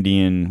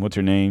Indian, what's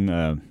her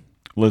name?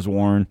 Liz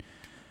Warren,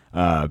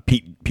 Mayor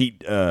Pete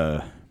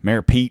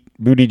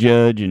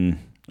Buttigieg, and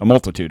a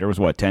multitude. There was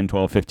 10,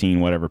 12,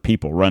 15, whatever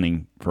people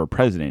running for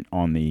president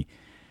on the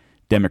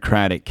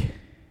Democratic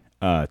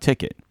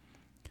ticket.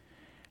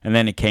 And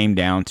then it came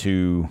down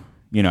to,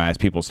 as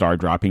people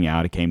started dropping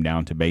out, it came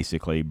down to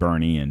basically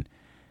Bernie and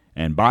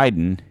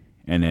Biden,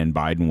 and then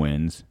Biden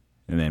wins,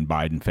 and then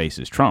Biden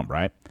faces Trump,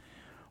 right?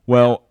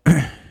 Well,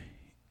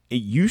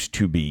 it used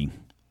to be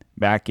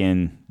back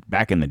in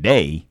the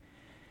day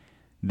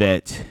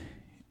that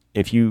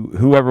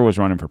whoever was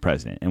running for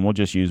president, and we'll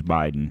just use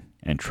Biden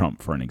and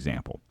Trump for an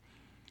example,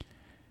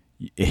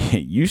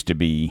 it used to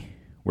be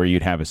where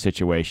you'd have a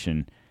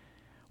situation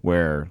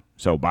where,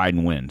 so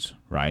Biden wins,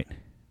 right?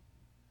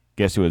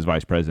 Guess who his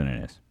vice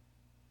president is?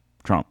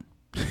 Trump.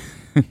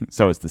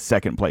 So it's the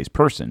second place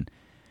person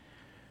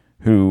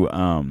who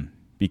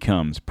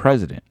becomes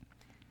president.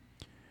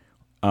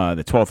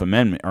 The 12th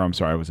Amendment, or I'm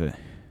sorry, was it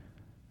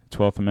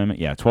 12th Amendment?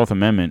 Yeah, 12th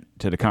Amendment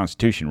to the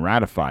Constitution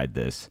ratified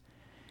this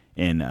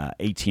in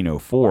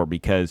 1804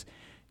 because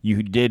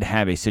you did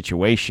have a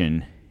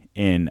situation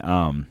in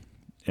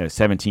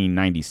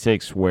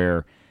 1796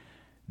 where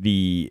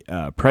the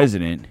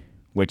president,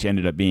 which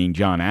ended up being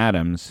John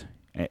Adams,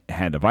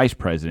 had a vice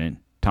president,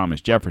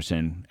 Thomas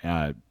Jefferson.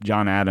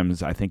 John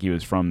Adams, I think he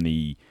was from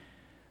I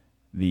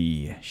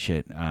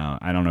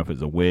don't know if it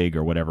was a Whig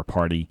or whatever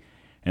party,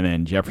 and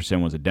then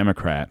Jefferson was a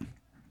Democrat.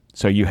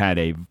 So you had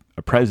a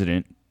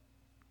president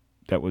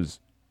that was,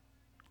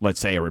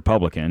 let's say, a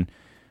Republican,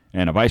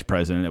 and a vice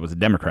president that was a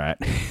Democrat.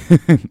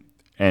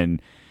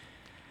 And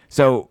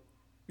so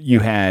you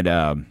had,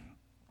 and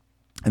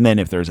then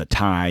if there's a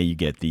tie, you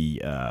get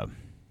the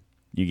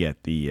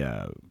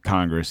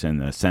Congress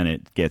and the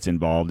Senate gets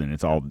involved, and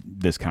it's all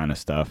this kind of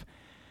stuff.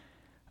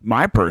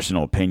 My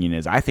personal opinion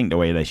is I think the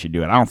way they should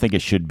do it, I don't think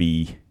it should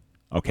be,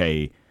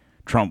 okay,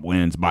 Trump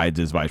wins, Biden's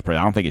his vice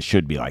president. I don't think it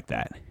should be like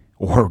that.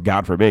 Or,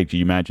 God forbid, can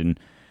you imagine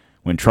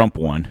when Trump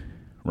won,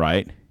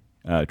 right?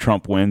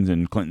 Trump wins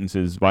and Clinton's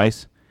his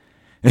vice.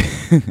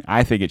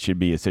 I think it should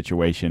be a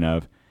situation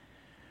of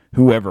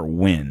whoever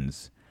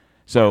wins.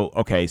 So,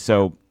 okay,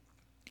 so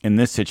in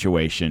this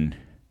situation,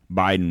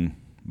 Biden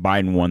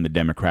won the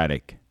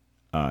Democratic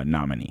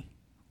nominee,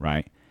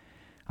 right?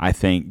 I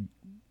think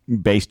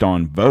based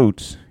on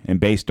votes and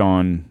based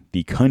on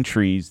the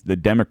countries, the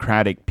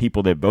Democratic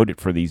people that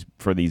voted for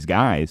these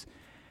guys,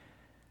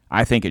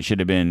 I think it should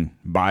have been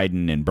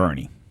Biden and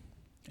Bernie.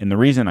 And the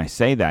reason I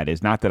say that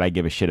is not that I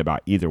give a shit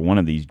about either one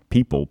of these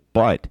people,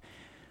 but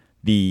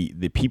the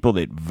people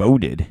that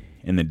voted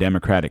in the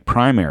Democratic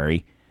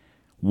primary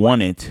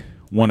wanted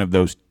one of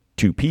those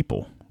two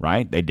people,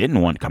 right? They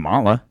didn't want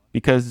Kamala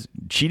because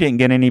she didn't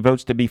get any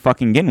votes to be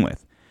fucking begin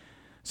with.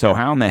 So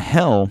how in the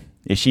hell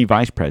is she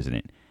vice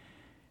president?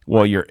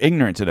 Well, you're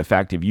ignorant to the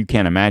fact if you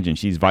can't imagine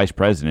she's vice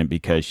president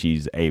because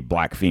she's a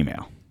black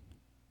female.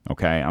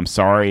 Okay, I'm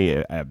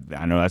sorry.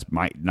 I know that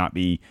might not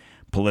be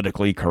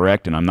politically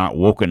correct, and I'm not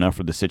woke enough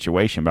for the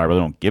situation, but I really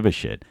don't give a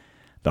shit.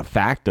 The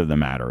fact of the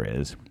matter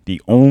is,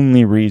 the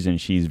only reason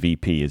she's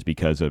VP is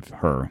because of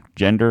her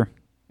gender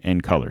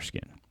and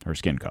her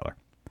skin color.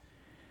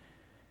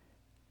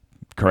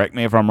 Correct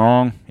me if I'm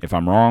wrong. If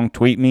I'm wrong,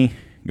 tweet me.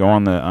 Go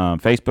on the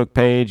Facebook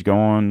page. Go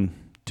on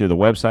to the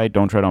website,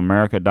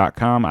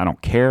 don'ttreadonamerica.com. I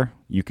don't care.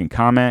 You can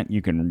comment.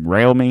 You can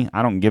rail me.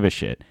 I don't give a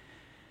shit.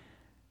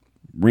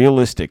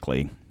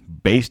 Realistically,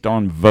 based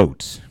on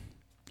votes,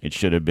 it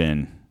should have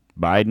been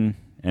Biden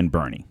and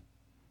Bernie.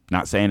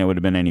 Not saying it would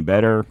have been any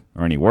better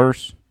or any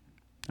worse.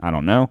 I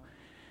don't know.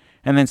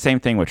 And then same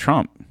thing with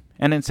Trump.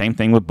 And then same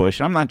thing with Bush.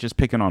 I'm not just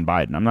picking on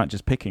Biden. I'm not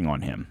just picking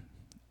on him.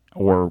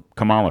 Or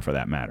Kamala for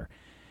that matter.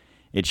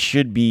 It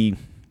should be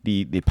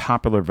the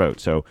popular vote.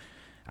 So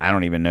I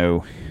don't even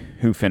know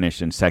who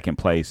finished in second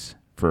place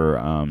for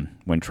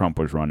when Trump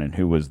was running.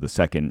 Who was the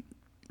second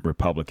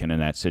Republican in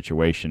that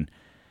situation?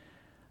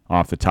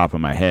 Off the top of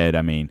my head,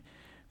 I mean,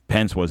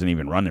 Pence wasn't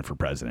even running for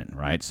president,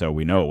 right? So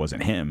we know it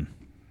wasn't him.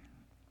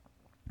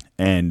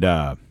 And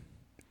I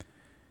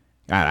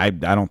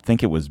don't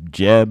think it was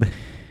Jeb.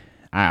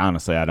 I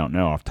don't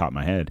know off the top of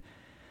my head.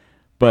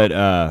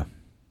 But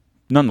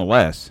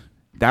nonetheless,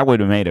 that would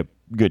have made a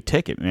good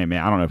ticket. I mean,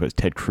 I don't know if it was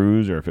Ted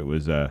Cruz or if it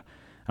was, I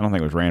don't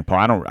think it was Rand Paul.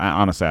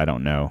 I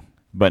don't know.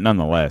 But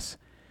nonetheless,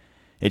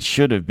 it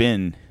should have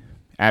been,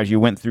 as you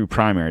went through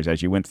primaries,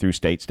 as you went through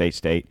state,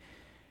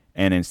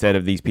 and instead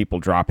of these people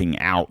dropping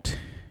out,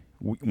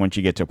 once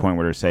you get to a point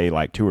where there's, say,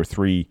 like 2 or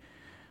 3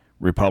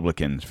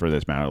 Republicans for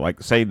this matter,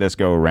 like say this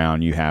go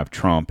around, you have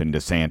Trump and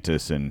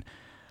DeSantis and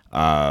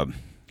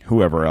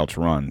whoever else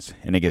runs,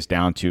 and it gets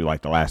down to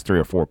like the last 3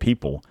 or 4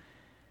 people,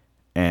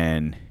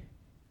 and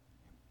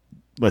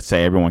let's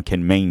say everyone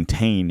can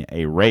maintain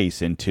a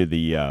race into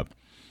the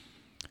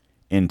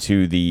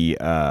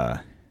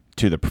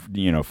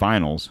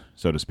finals,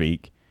 so to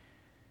speak,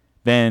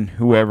 then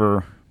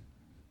whoever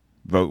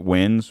vote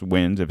wins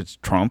if it's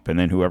Trump, and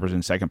then whoever's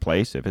in second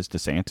place, if it's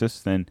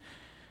DeSantis, then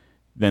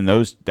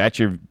that's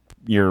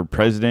your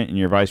president and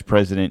your vice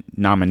president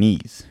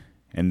nominees,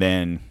 and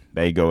then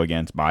they go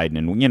against Biden,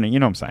 and you know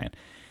what I'm saying.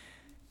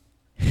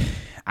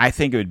 I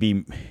think it would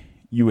be,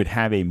 you would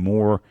get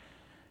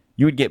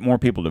more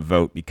people to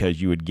vote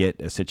because you would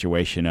get a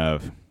situation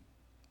of,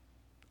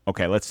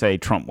 okay, let's say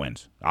Trump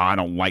wins. Oh, I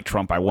don't like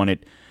Trump. I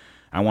wanted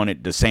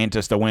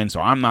DeSantis to win, so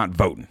I'm not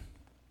voting.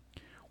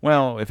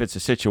 Well, if it's a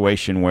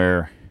situation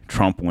where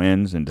Trump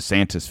wins and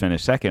DeSantis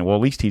finished second, well,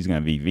 at least he's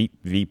going to be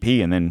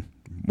VP and then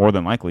more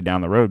than likely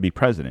down the road be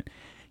president.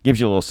 Gives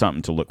you a little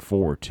something to look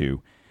forward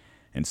to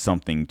and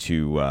something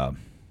to,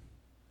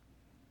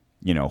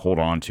 hold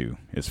on to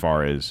as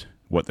far as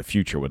what the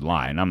future would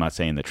lie. And I'm not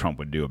saying that Trump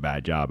would do a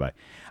bad job.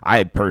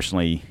 I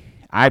personally,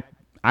 I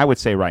would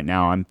say right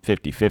now I'm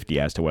 50-50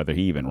 as to whether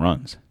he even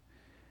runs.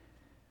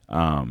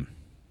 But,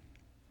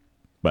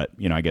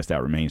 I guess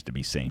that remains to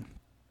be seen.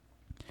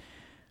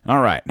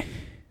 All right.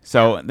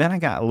 So then I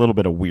got a little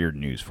bit of weird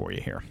news for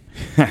you here.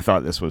 I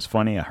thought this was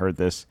funny. I heard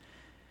this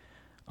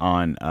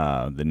on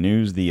the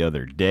news the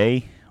other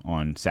day,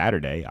 on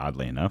Saturday,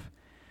 oddly enough.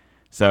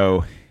 So,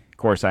 of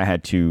course, I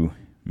had to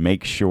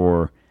make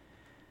sure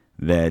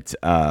that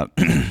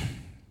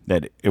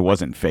that it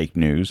wasn't fake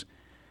news.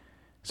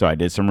 So I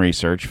did some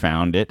research,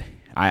 found it.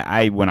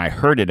 I when I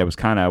heard it, I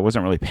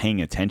wasn't really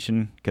paying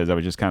attention because I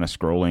was just kind of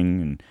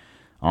scrolling and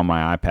on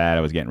my iPad.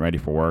 I was getting ready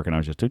for work, and I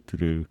was just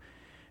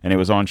and it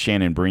was on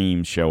Shannon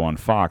Bream's show on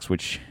Fox,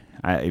 which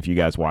if you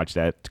guys watch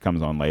that, it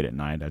comes on late at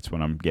night. That's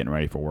when I'm getting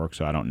ready for work,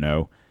 so I don't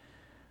know.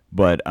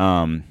 But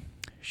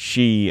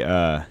she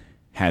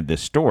had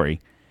this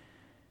story,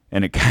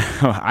 and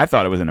I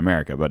thought it was in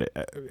America, but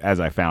as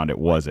I found, it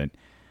wasn't.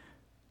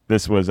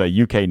 This was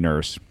a UK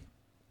nurse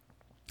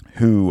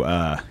who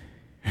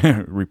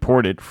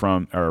reportedly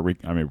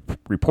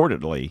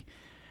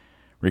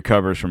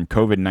recovers from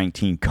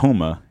COVID-19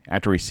 coma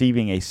after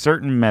receiving a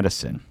certain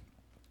medicine.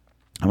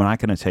 I'm not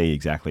going to tell you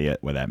exactly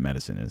what that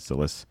medicine is, so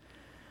let's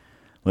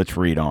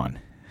read on.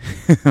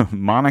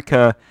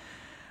 Monica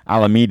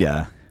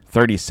Alameda,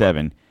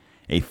 37,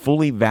 a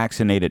fully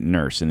vaccinated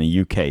nurse in the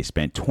UK,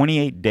 spent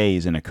 28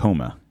 days in a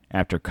coma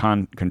after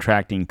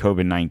contracting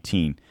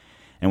COVID-19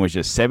 and was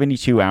just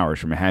 72 hours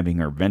from having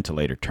her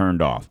ventilator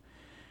turned off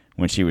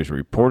when she was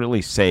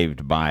reportedly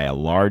saved by a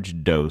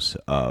large dose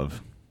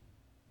of,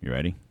 you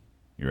ready?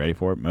 You ready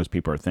for it? Most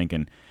people are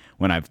thinking,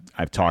 when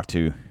I've talked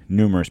to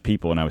numerous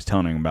people and I was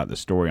telling them about the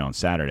story on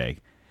Saturday,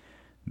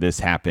 this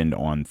happened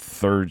on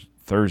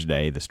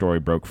Thursday. The story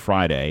broke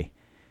Friday.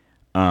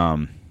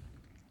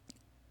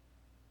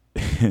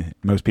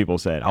 Most people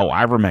said, oh,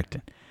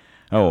 ivermectin.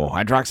 Oh,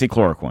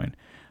 hydroxychloroquine.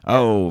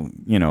 Oh,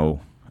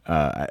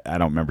 I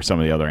don't remember some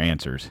of the other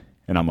answers.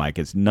 And I'm like,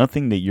 it's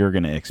nothing that you're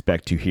going to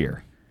expect to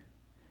hear.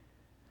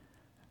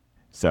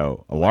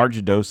 So, a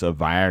large dose of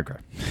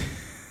Viagra.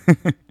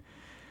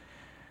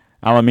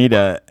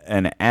 Alameda,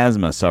 an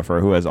asthma sufferer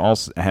who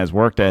has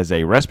worked as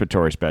a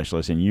respiratory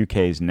specialist in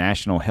UK's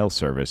National Health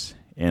Service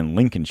in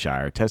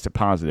Lincolnshire, tested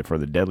positive for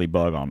the deadly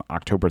bug on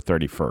October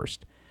 31st.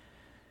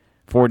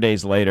 4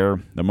 days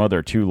later, the mother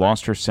of two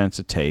lost her sense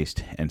of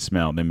taste and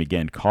smell, then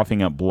began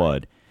coughing up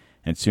blood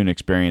and soon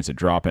experienced a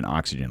drop in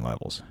oxygen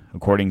levels.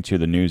 According to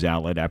the news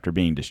outlet, after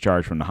being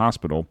discharged from the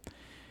hospital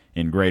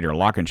in Greater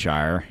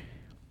Lincolnshire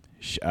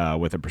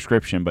with a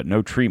prescription but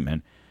no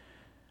treatment,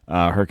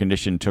 her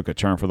condition took a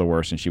turn for the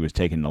worse, and she was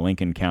taken to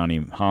Lincoln County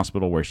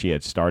Hospital, where she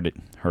had started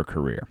her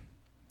career.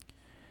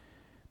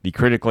 The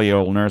critically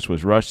ill nurse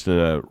was rushed to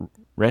the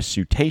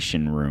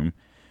resuscitation room,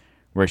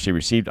 where she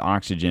received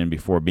oxygen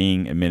before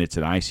being admitted to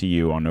the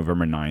ICU on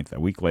November 9th. A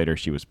week later,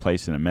 she was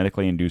placed in a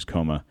medically induced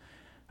coma,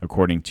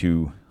 according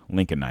to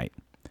Lincolnite.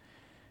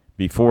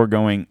 Before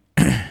going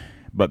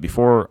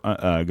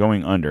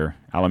under,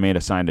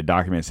 Alameda signed a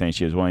document saying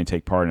she was willing to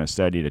take part in a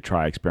study to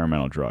try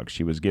experimental drugs.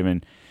 She was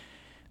given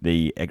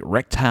the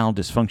erectile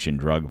dysfunction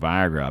drug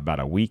Viagra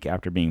about a week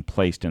after being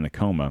placed in the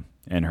coma,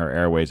 and her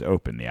airways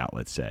opened, the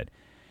outlet said.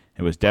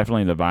 It was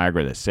definitely the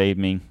Viagra that saved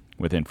me.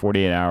 Within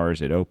 48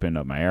 hours, it opened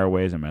up my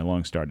airways and my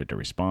lungs started to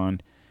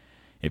respond.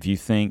 If you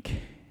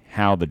think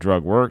how the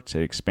drug works,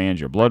 it expands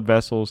your blood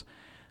vessels.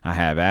 I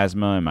have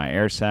asthma and my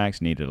air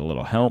sacs needed a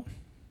little help.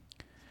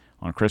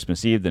 On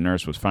Christmas Eve, the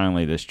nurse was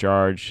finally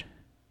discharged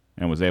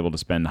and was able to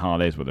spend the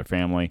holidays with her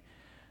family,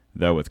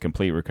 though with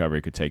complete recovery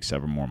it could take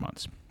several more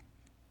months.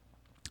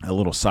 A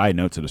little side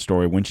note to the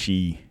story, when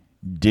she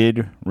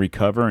did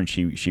recover and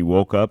she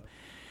woke up,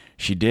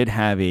 she did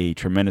have a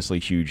tremendously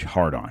huge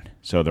hard-on.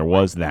 So there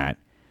was that,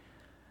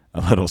 a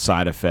little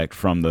side effect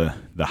from the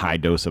high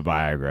dose of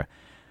Viagra.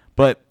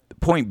 But the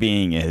point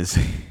being is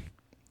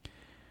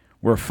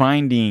we're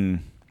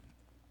finding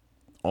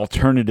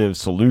alternative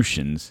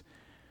solutions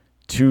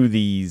to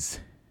this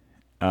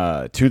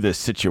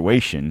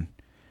situation.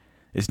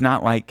 It's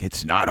not like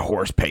it's not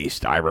horse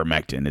paste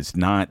ivermectin. It's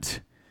not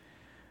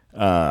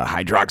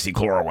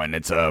hydroxychloroquine.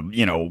 It's a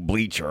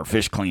bleach or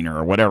fish cleaner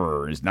or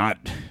whatever. It's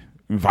not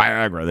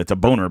Viagra. That's a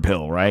boner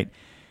pill, right?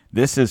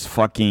 This is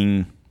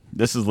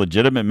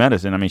legitimate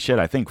medicine. I mean, shit.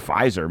 I think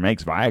Pfizer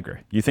makes Viagra.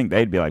 You think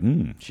they'd be like,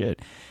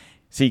 shit?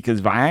 See, because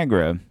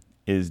Viagra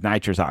is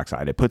nitrous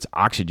oxide. It puts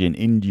oxygen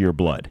into your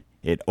blood.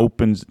 It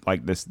opens,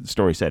 like this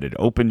story said, it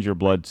opens your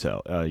blood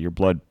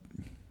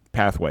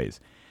pathways,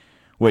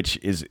 which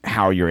is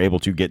how you're able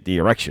to get the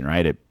erection,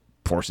 right? It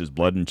forces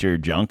blood into your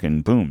junk,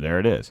 and boom, there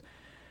it is.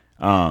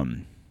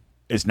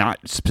 it's not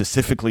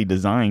specifically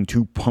designed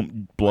to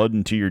pump blood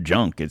into your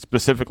junk. It's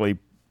specifically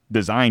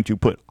designed to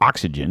put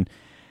oxygen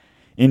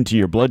into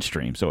your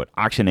bloodstream, so it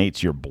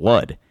oxygenates your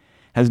blood.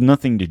 Has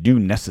nothing to do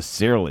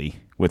necessarily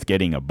with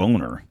getting a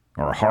boner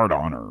or a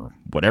hard-on or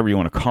whatever you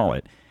want to call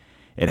it.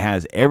 It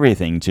has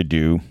everything to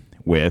do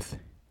with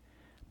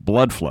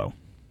blood flow.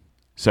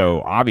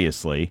 So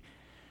obviously,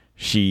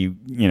 she,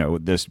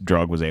 this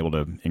drug was able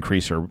to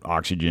increase her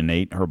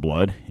oxygenate her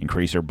blood,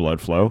 increase her blood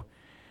flow,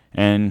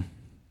 and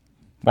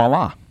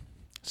voila.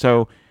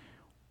 So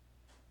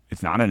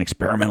it's not an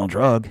experimental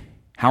drug.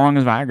 How long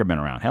has Viagra been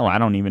around? Hell, I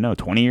don't even know.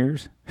 20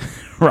 years?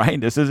 Right?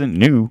 This isn't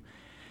new.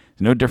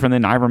 It's no different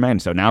than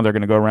ivermectin. So now they're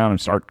going to go around and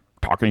start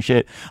talking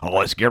shit. Oh,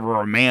 let's give her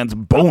a man's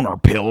boner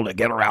pill to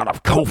get her out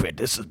of COVID.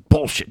 This is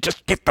bullshit.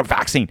 Just get the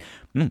vaccine.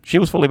 She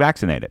was fully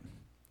vaccinated.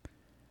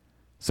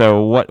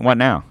 So what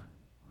now?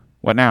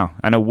 What now?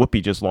 I know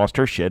Whoopi just lost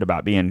her shit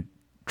about being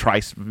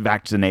twice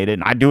vaccinated,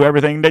 and I do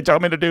everything they tell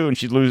me to do, and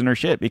she's losing her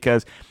shit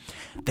because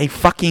they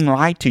fucking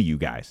lied to you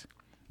guys.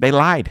 They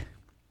lied.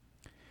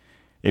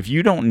 If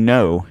you don't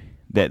know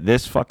that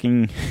this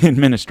fucking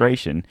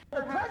administration...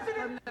 The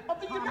President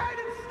of the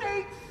United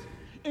States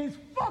is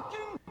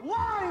fucking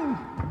lying!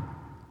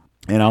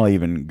 And I'll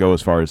even go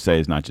as far as say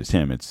it's not just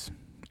him, it's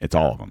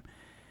all of them.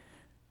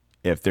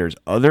 If there's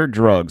other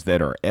drugs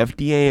that are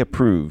FDA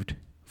approved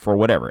for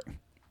whatever...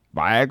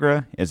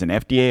 Viagra is an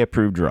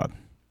FDA-approved drug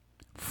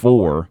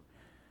for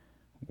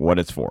what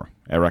it's for,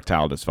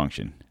 erectile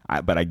dysfunction.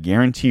 But I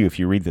guarantee you, if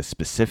you read the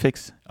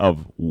specifics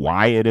of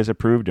why it is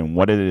approved and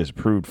what it is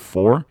approved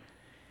for,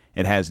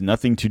 it has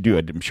nothing to do.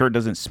 I'm sure it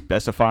doesn't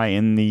specify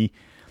in the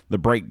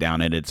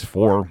breakdown that it's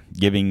for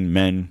giving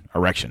men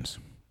erections.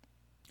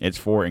 It's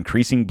for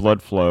increasing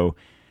blood flow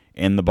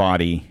in the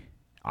body,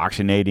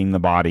 oxygenating the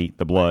body,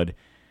 the blood,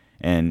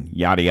 and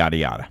yada, yada,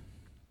 yada.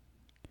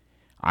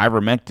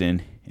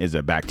 Ivermectin is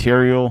a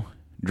bacterial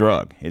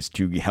drug. It's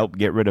to help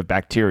get rid of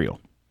bacterial,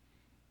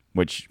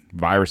 which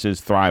viruses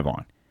thrive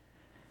on.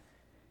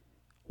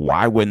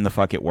 Why wouldn't the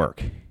fuck it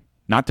work?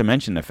 Not to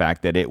mention the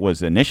fact that it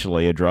was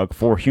initially a drug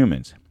for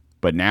humans,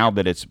 but now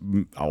that it's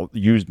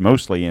used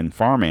mostly in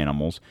farm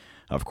animals,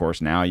 of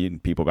course, now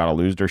people got to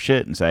lose their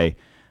shit and say,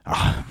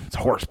 it's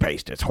horse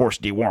paste, it's horse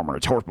dewormer,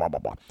 it's horse blah, blah,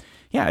 blah.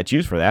 Yeah, it's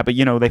used for that, but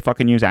they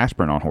fucking use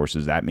aspirin on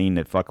horses. Does that mean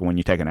that fucking when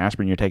you take an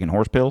aspirin, you're taking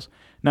horse pills?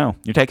 No,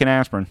 you're taking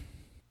aspirin.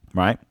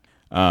 Right?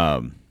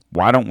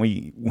 Why don't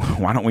we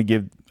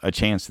give a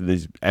chance to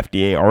these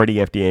already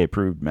FDA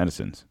approved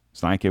medicines?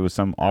 It's like it was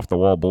some off the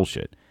wall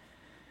bullshit.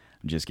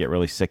 Just get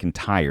really sick and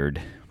tired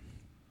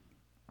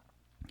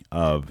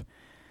of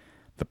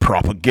the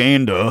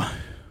propaganda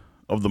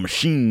of the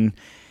machine.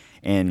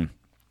 And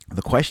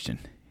the question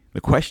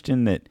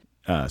that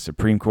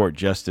Supreme Court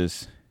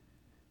Justice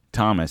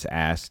Thomas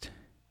asked,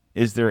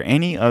 is there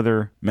any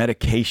other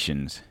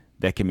medications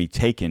that can be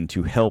taken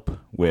to help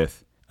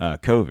with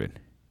COVID?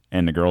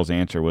 And the girl's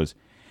answer was,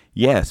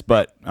 yes,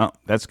 but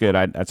that's good.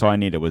 That's all I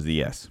needed was the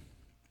yes.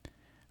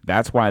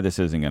 That's why this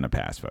isn't going to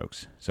pass,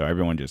 folks. So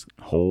everyone just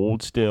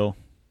hold still.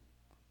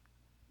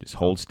 Just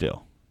hold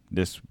still.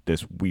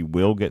 We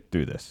will get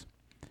through this.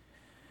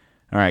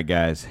 All right,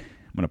 guys.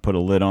 I'm going to put a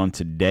lid on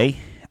today.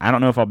 I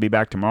don't know if I'll be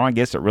back tomorrow. I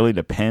guess it really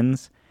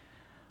depends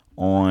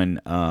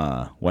on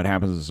what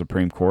happens to the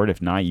Supreme Court.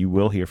 If not, you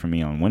will hear from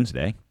me on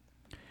Wednesday.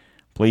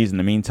 Please, in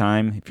the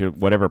meantime, if you're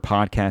whatever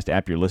podcast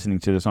app you're listening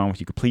to this on, if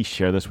you could please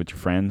share this with your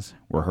friends.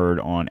 We're heard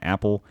on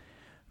Apple,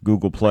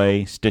 Google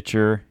Play,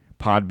 Stitcher,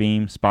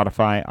 Podbeam,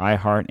 Spotify,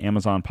 iHeart,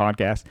 Amazon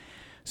Podcast.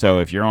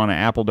 So if you're on an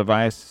Apple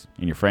device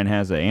and your friend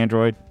has an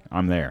Android,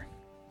 I'm there.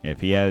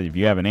 If you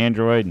have an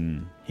Android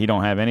and he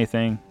don't have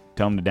anything,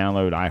 tell him to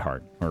download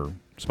iHeart or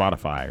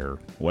Spotify or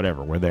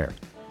whatever. We're there.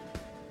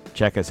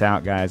 Check us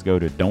out, guys. Go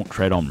to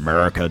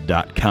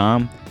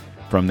don'ttreadonamerica.com.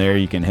 From there,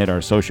 you can hit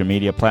our social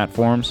media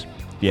platforms.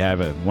 If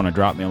you want to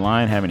drop me a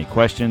line, have any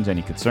questions,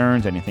 any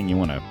concerns, anything you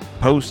want to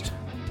post,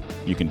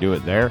 you can do it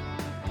there.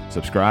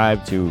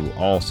 Subscribe to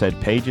all said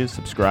pages.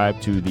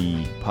 Subscribe to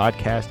the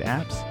podcast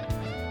apps.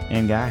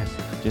 And guys,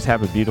 just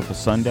have a beautiful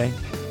Sunday.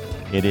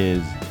 It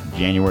is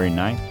January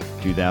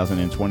 9th,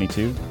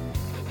 2022.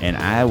 And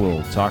I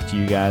will talk to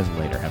you guys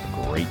later. Have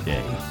a great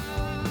day.